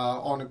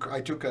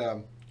I took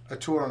a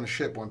tour on a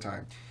ship one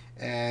time,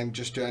 and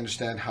just to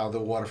understand how the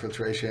water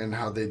filtration,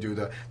 how they do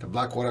the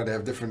black water, they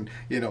have different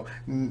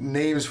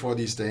names for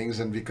these things,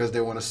 and because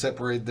they want to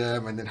separate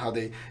them, and then how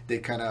they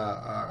kind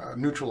of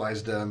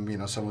neutralize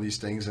them, some of these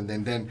things, and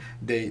then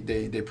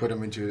they put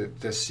them into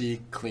the sea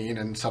clean,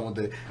 and some of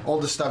all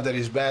the stuff that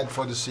is bad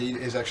for the sea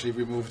is actually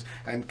removed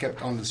and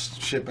kept on the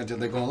ship until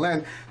they go on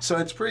land. So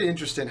it's pretty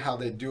interesting how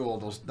they do all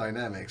those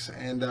dynamics.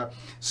 And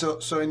so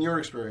in your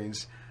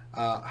experience,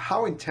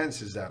 how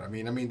intense is that? I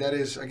mean, that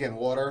is, again,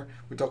 water.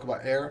 We talk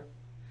about air,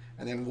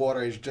 and then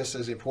water is just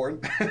as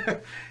important.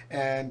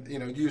 And,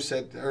 you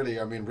said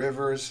earlier, I mean,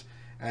 rivers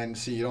and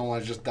sea, you don't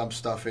want to just dump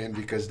stuff in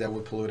because that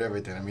would pollute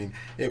everything. I mean,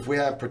 if we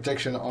have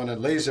protection on a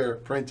laser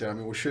printer, I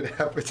mean, we should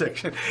have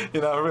protection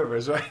in our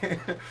rivers, right?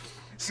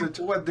 So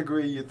to what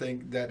degree you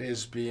think that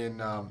is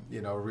being,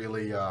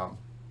 really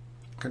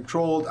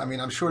controlled? I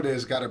mean, I'm sure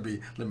there's got to be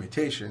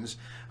limitations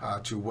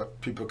to what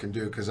people can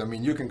do, because I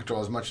mean, you can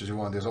control as much as you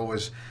want. There's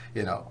always,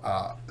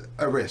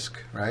 a risk,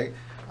 right?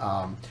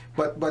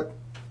 But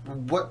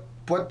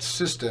what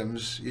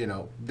systems,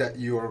 that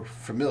you're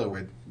familiar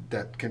with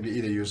that can be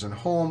either used in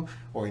home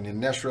or in an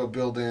industrial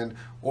building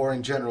or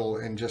in general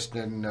and just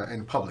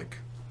in public?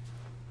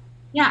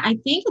 yeah, I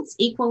think it's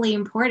equally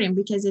important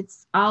because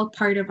it's all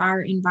part of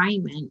our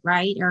environment,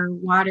 right? Our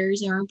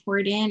waters are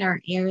important,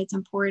 our air is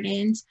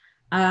important.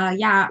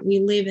 Yeah, we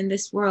live in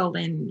this world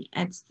and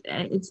it's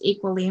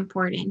equally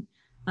important.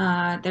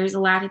 There's a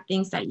lot of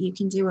things that you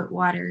can do with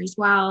water as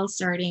well,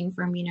 starting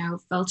from,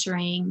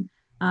 filtering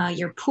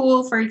your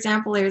pool, for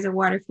example. There's a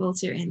water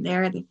filter in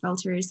there that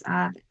filters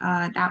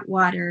that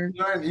water.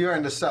 You're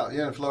in the south.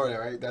 You're in Florida,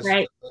 right?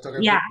 Right. That's okay.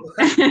 Yeah.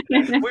 We're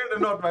in the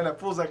north right now.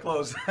 Pools are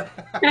closed.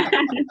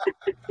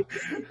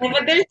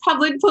 But there's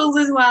public pools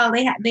as well.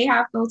 They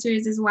have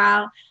filters as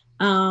well.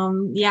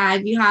 Yeah,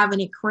 if you have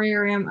an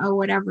aquarium or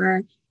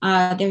whatever,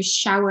 there's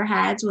shower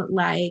heads with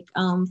like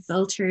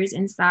filters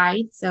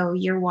inside, so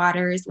your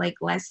water is like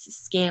less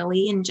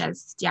scaly and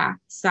just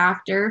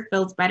softer,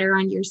 feels better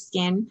on your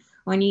skin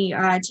when you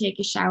take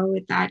a shower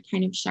with that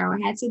kind of shower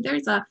head. So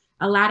there's a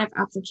lot of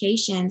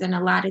applications and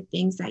a lot of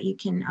things that you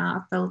can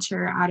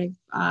filter out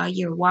of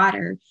your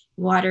water.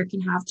 Water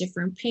can have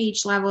different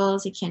pH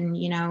levels. It can,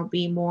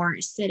 be more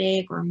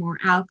acidic or more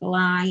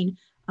alkaline.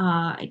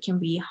 It can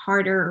be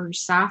harder or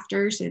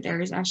softer. So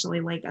there's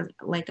actually like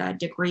a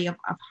degree of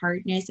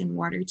hardness in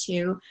water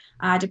too,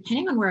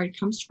 depending on where it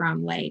comes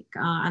from. Like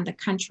on the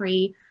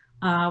country,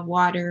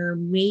 water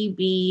may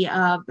be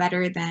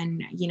better than,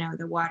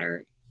 the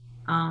water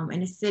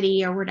in a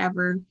city or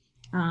whatever.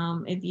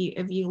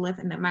 If you live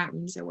in the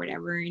mountains or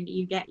whatever, and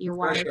you get your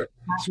water, For sure.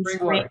 Spring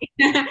spring,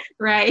 water.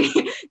 right?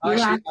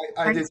 Actually,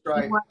 I did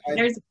try.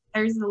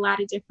 There's a lot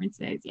of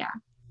differences. Yeah.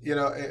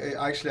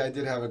 Actually, I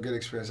did have a good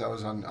experience. I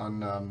was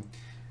on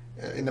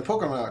in the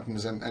Pocono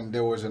Mountains, and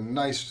there was a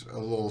nice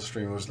little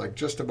stream. It was like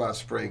just about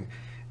spring,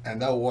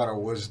 and that water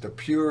was the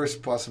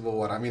purest possible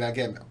water. I mean,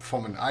 again,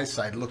 from an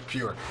eyesight, it looked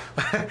pure.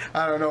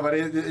 I don't know, but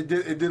it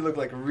did look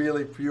like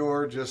really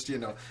pure, just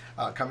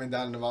coming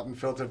down the mountain,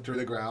 filtered through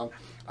the ground,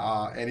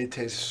 and it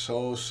tastes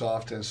so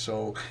soft and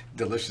so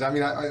delicious. I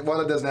mean,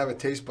 water doesn't have a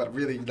taste, but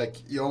really, like,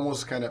 you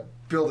almost kind of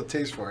build a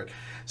taste for it.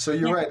 So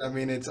you're right. I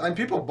mean, and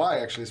people buy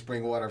actually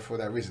spring water for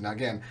that reason.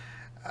 Again,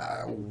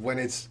 when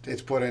it's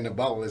put in a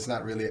bottle, it's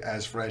not really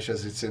as fresh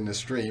as it's in the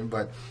stream,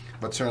 but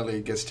certainly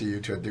it gets to you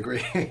to a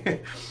degree.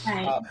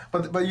 Right.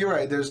 But you're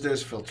right.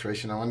 There's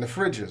filtration on the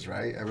fridges,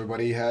 right?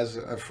 Everybody has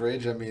a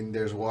fridge. I mean,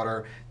 there's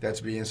water that's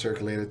being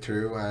circulated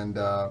through, and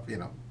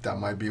that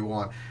might be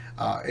one.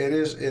 It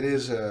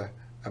is a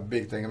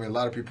big thing. I mean, a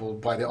lot of people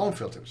buy their own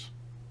filters.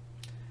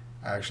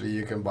 Actually,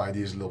 you can buy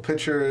these little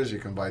pitchers. You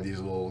can buy these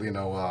little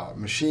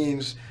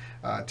machines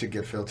to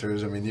get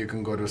filters. I mean, you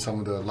can go to some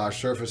of the large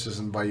surfaces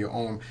and buy your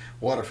own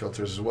water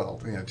filters as well.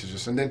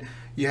 And then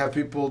you have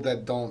people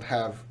that don't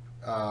have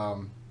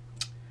what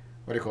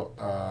do you call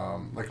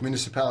it? Like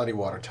municipality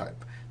water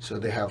type. So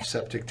they have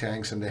septic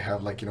tanks and they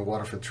have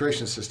water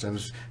filtration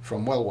systems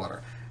from well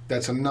water.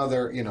 That's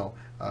another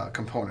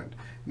component.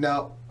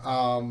 Now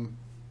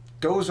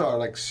those are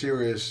like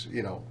serious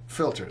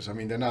filters. I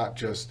mean, they're not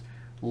just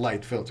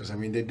light filters. I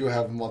mean, they do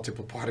have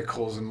multiple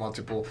particles and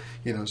multiple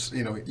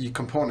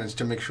components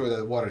to make sure that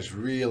the water is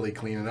really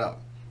cleaning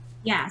up.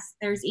 Yes,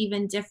 there's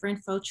even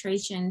different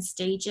filtration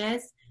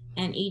stages,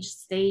 and each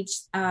stage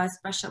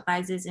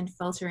specializes in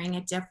filtering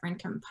a different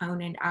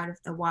component out of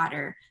the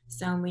water.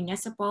 So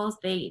municipals,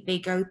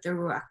 they go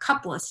through a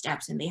couple of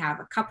steps, and they have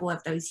a couple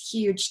of those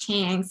huge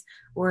tanks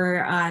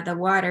where the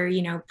water,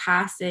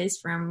 passes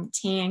from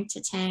tank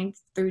to tank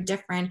through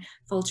different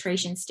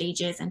filtration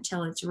stages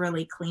until it's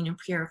really clean and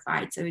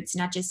purified. So it's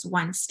not just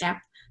one step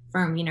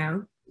from,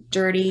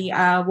 dirty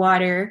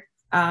water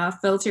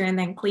filter and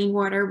then clean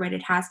water, but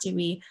it has to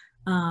be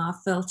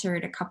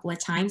filtered a couple of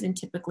times. And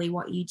typically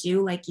what you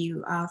do, like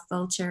you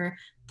filter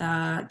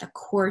the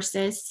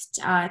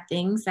coarsest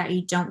things that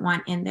you don't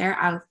want in there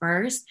out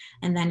first,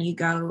 and then you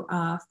go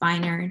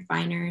finer and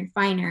finer and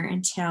finer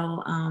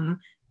until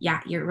yeah,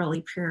 you're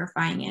really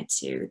purifying it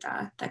to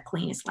the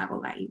cleanest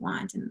level that you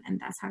want, and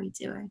that's how you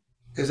do it.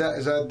 Is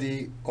that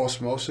the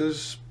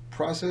osmosis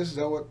process? Is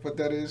that what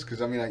that is?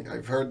 Because I mean,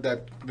 I've heard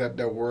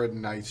that word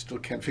and I still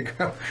can't figure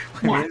out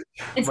what Yeah, it is.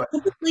 it's But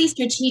typically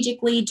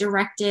strategically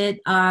directed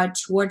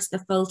towards the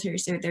filter.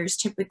 So there's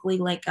typically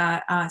like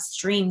a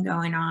stream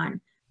going on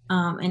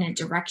in a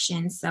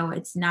direction. So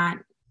it's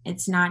not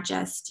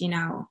just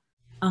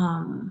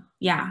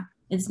yeah,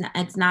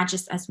 it's not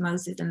just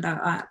osmosis and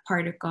the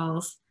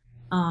particles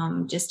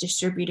just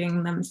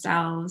distributing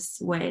themselves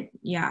with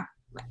yeah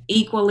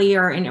equally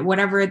or in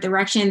whatever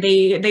direction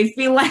they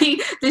feel like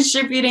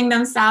distributing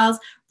themselves,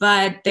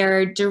 but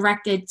they're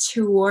directed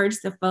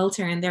towards the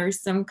filter, and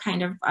there's some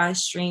kind of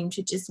stream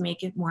to just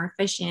make it more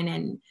efficient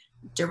and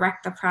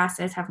direct the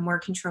process, have more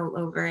control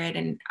over it,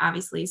 and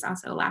obviously it's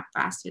also a lot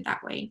faster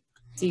that way.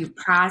 So you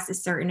pass a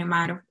certain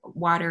amount of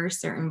water, a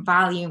certain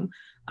volume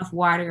of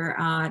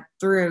water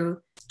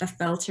through the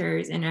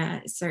filters in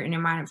a certain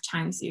amount of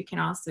time, so you can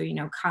also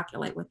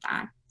calculate with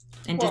that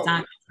and well,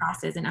 design the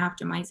process and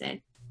optimize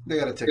it. they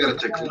got to take Yeah, lead,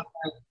 it takes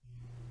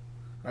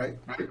right?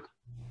 right?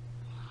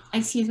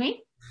 Excuse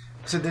me?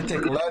 So they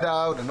take lead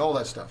out and all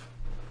that stuff.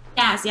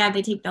 Yes, yeah,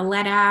 they take the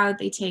lead out,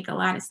 they take a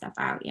lot of stuff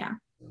out, yeah.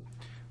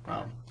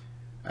 Wow.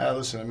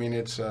 Listen, I mean,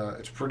 it's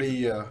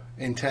pretty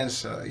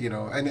intense,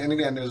 and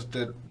again,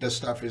 the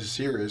stuff is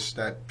serious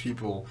that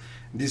people,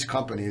 these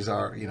companies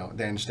are,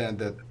 they understand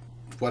that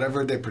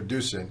whatever they're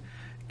producing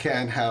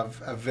can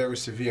have a very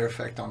severe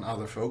effect on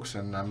other folks,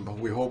 and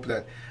we hope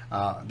that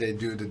they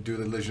do the due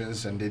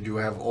diligence and they do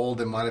have all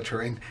the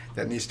monitoring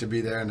that needs to be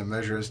there and the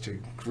measures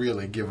to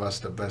really give us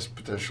the best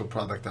potential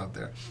product out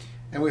there,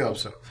 and we hope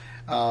so.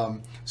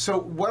 So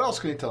what else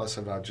can you tell us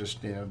about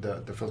just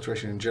the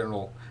filtration in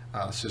general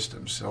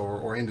systems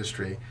or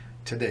industry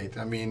to date?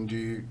 I mean, do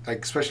you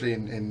like especially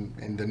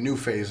in the new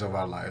phase of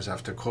our lives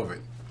after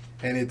COVID?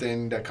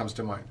 Anything that comes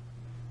to mind?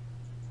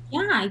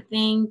 Yeah, I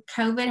think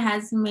COVID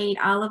has made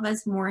all of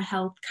us more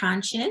health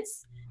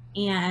conscious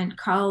and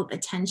called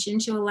attention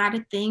to a lot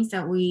of things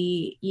that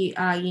we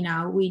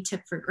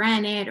took for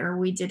granted, or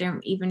we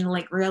didn't even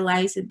like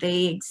realize that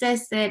they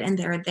existed and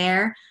they're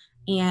there.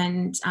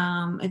 And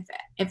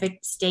if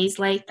it stays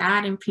like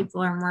that and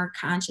people are more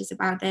conscious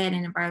about that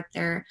and about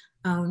their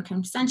own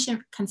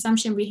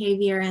consumption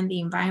behavior and the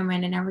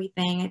environment and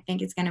everything, I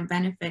think it's going to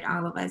benefit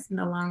all of us in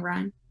the long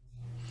run.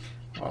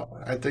 Well,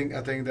 I think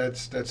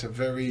that's a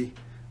very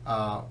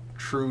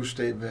true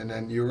statement,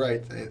 and you're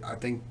right. I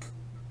think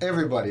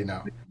everybody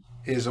now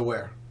is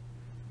aware,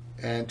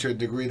 and to a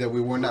degree that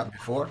we were not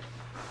before,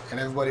 and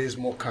everybody is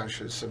more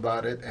conscious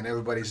about it, and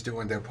everybody's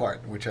doing their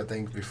part, which I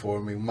think before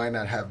we might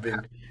not have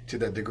been to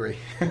that degree.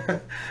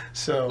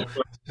 so,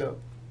 so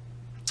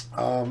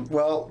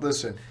well,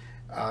 listen.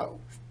 Uh,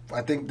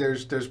 I think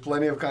there's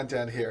plenty of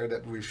content here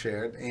that we've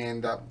shared,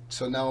 and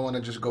so now I want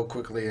to just go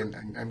quickly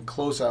and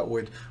close out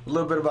with a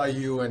little bit about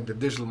you and the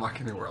digital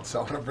marketing world. So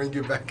I want to bring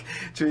you back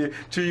to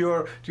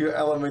your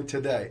element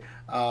today.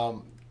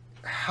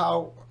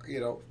 How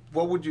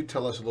what would you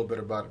tell us a little bit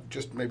about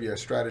just maybe a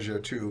strategy or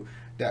two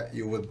that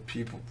you would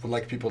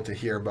like people to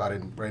hear about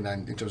it right now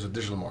in terms of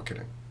digital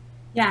marketing?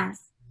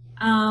 Yes.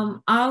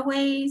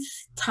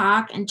 Always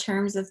talk in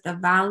terms of the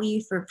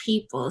value for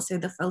people. So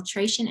the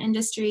filtration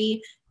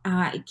industry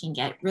It can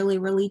get really,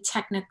 really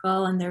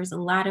technical, and there's a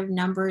lot of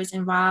numbers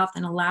involved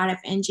and a lot of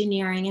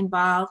engineering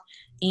involved.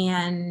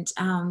 And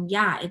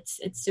yeah, it's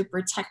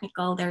super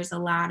technical. There's a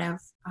lot of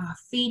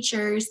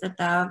features that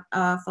the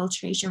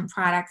filtration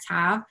products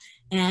have.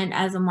 And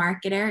as a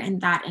marketer in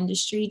that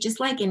industry, just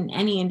like in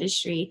any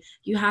industry,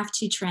 you have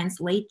to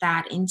translate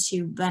that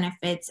into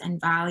benefits and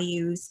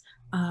values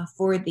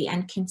for the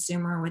end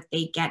consumer, what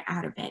they get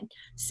out of it.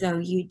 So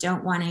you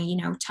don't want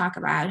to, talk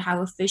about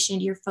how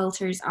efficient your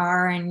filters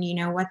are and,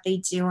 what they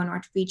do and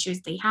what features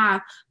they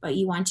have, but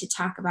you want to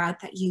talk about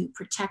that you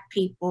protect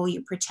people,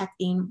 you protect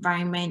the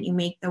environment, you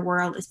make the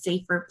world a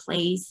safer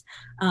place,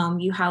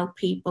 you help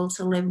people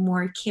to live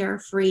more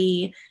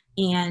carefree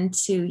and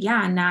to,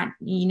 yeah,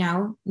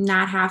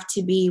 not have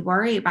to be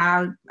worried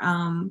about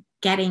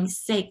getting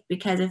sick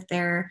because of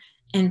their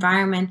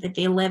environment that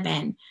they live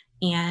in.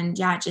 And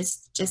yeah,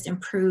 just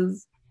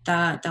improve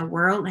the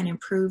world and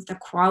improve the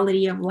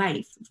quality of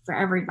life for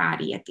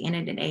everybody at the end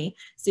of the day.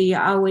 So you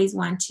always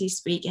want to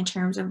speak in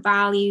terms of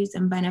values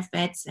and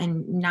benefits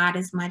and not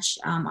as much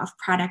of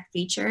product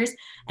features.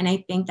 And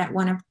I think that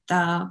one of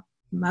the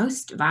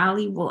most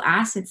valuable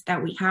assets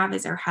that we have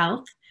is our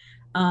health.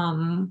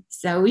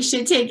 So we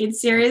should take it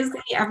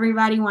seriously.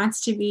 Everybody wants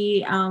to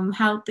be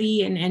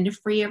healthy and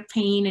free of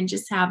pain and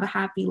just have a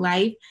happy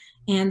life.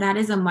 And that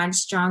is a much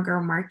stronger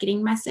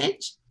marketing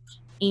message.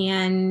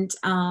 And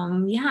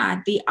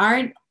yeah, the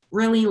art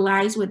really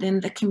lies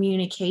within the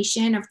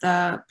communication of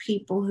the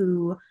people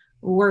who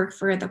work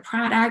for the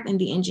product and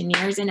the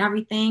engineers and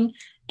everything.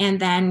 And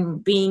then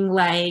being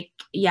like,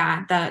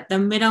 yeah, the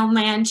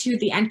middleman to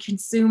the end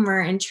consumer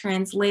and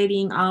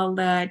translating all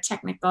the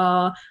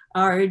technical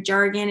or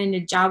jargon and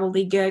the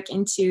gobbledygook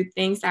into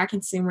things that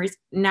consumers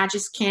not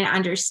just can't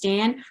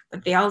understand,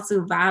 but they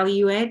also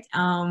value it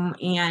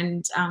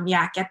and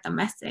yeah, get the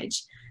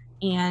message.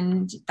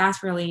 And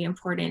that's really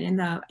important in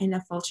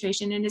the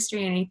filtration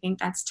industry. And I think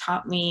that's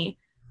taught me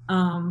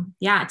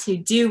yeah, to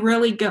do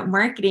really good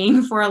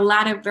marketing for a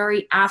lot of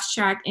very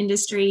abstract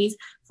industries,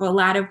 for a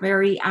lot of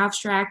very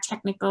abstract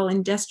technical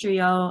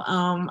industrial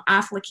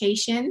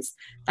applications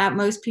that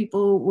most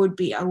people would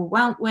be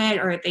overwhelmed with,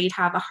 or they'd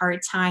have a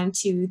hard time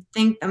to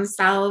think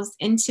themselves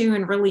into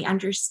and really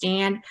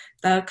understand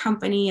the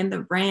company and the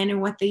brand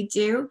and what they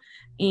do.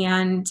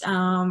 And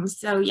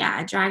so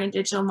yeah, Dragon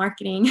Digital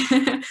Marketing,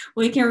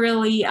 we can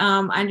really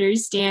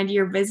understand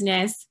your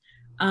business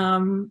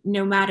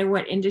no matter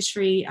what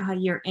industry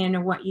you're in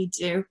or what you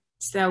do.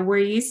 So we're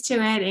used to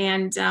it,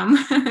 and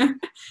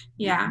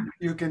yeah.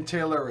 You can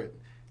tailor it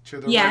to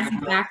the Yes,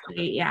 right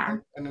exactly. Yeah,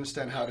 and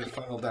understand how to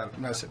funnel that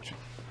message.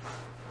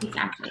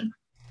 exactly.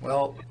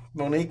 Well,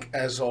 Monique,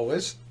 as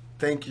always,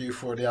 thank you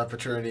for the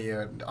opportunity.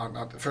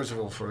 First of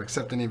all, for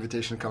accepting the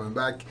invitation, coming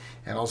back,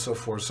 and also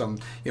for some.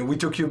 We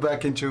took you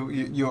back into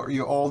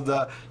your old,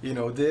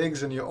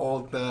 digs and your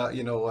old,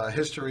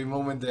 history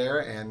moment there,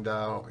 and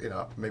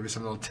maybe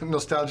some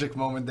nostalgic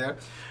moment there,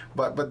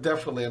 but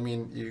definitely, I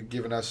mean, you've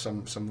given us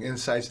some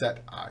insights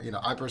that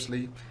I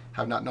personally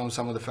have not known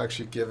some of the facts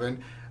you've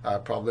given.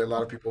 Probably a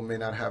lot of people may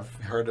not have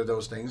heard of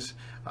those things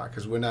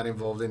because we're not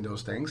involved in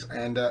those things.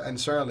 And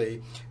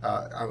certainly,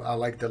 I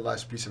like the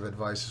last piece of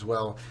advice as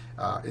well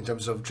in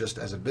terms of just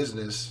as a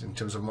business, in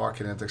terms of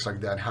marketing and things like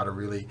that, how to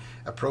really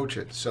approach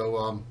it.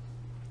 So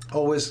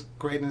always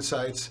great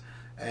insights.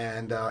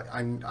 And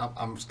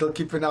I'm still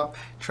keeping up,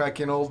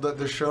 tracking all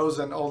the shows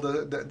and all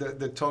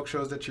the talk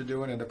shows that you're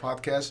doing and the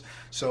podcast.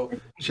 So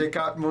check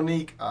out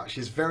Monique.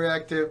 She's very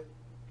active.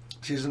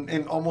 She's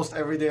in almost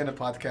every day in the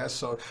podcast,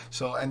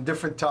 so and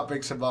different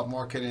topics about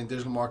marketing,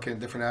 digital marketing,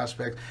 different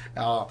aspects.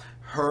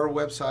 Her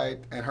website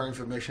and her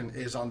information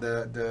is on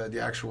the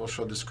actual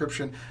show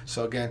description.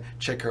 So again,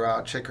 check her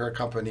out, check her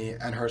company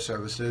and her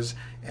services,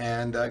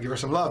 and give her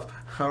some love.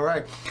 All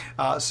right.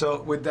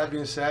 So with that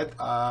being said,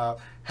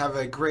 have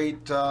a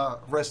great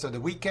rest of the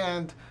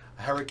weekend.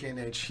 Hurricane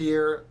H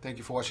here. Thank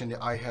you for watching the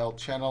iHealth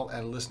channel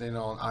and listening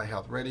on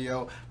iHealth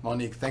Radio.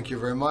 Monique, thank you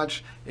very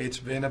much. It's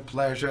been a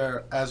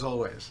pleasure as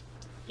always.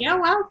 You're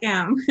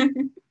welcome.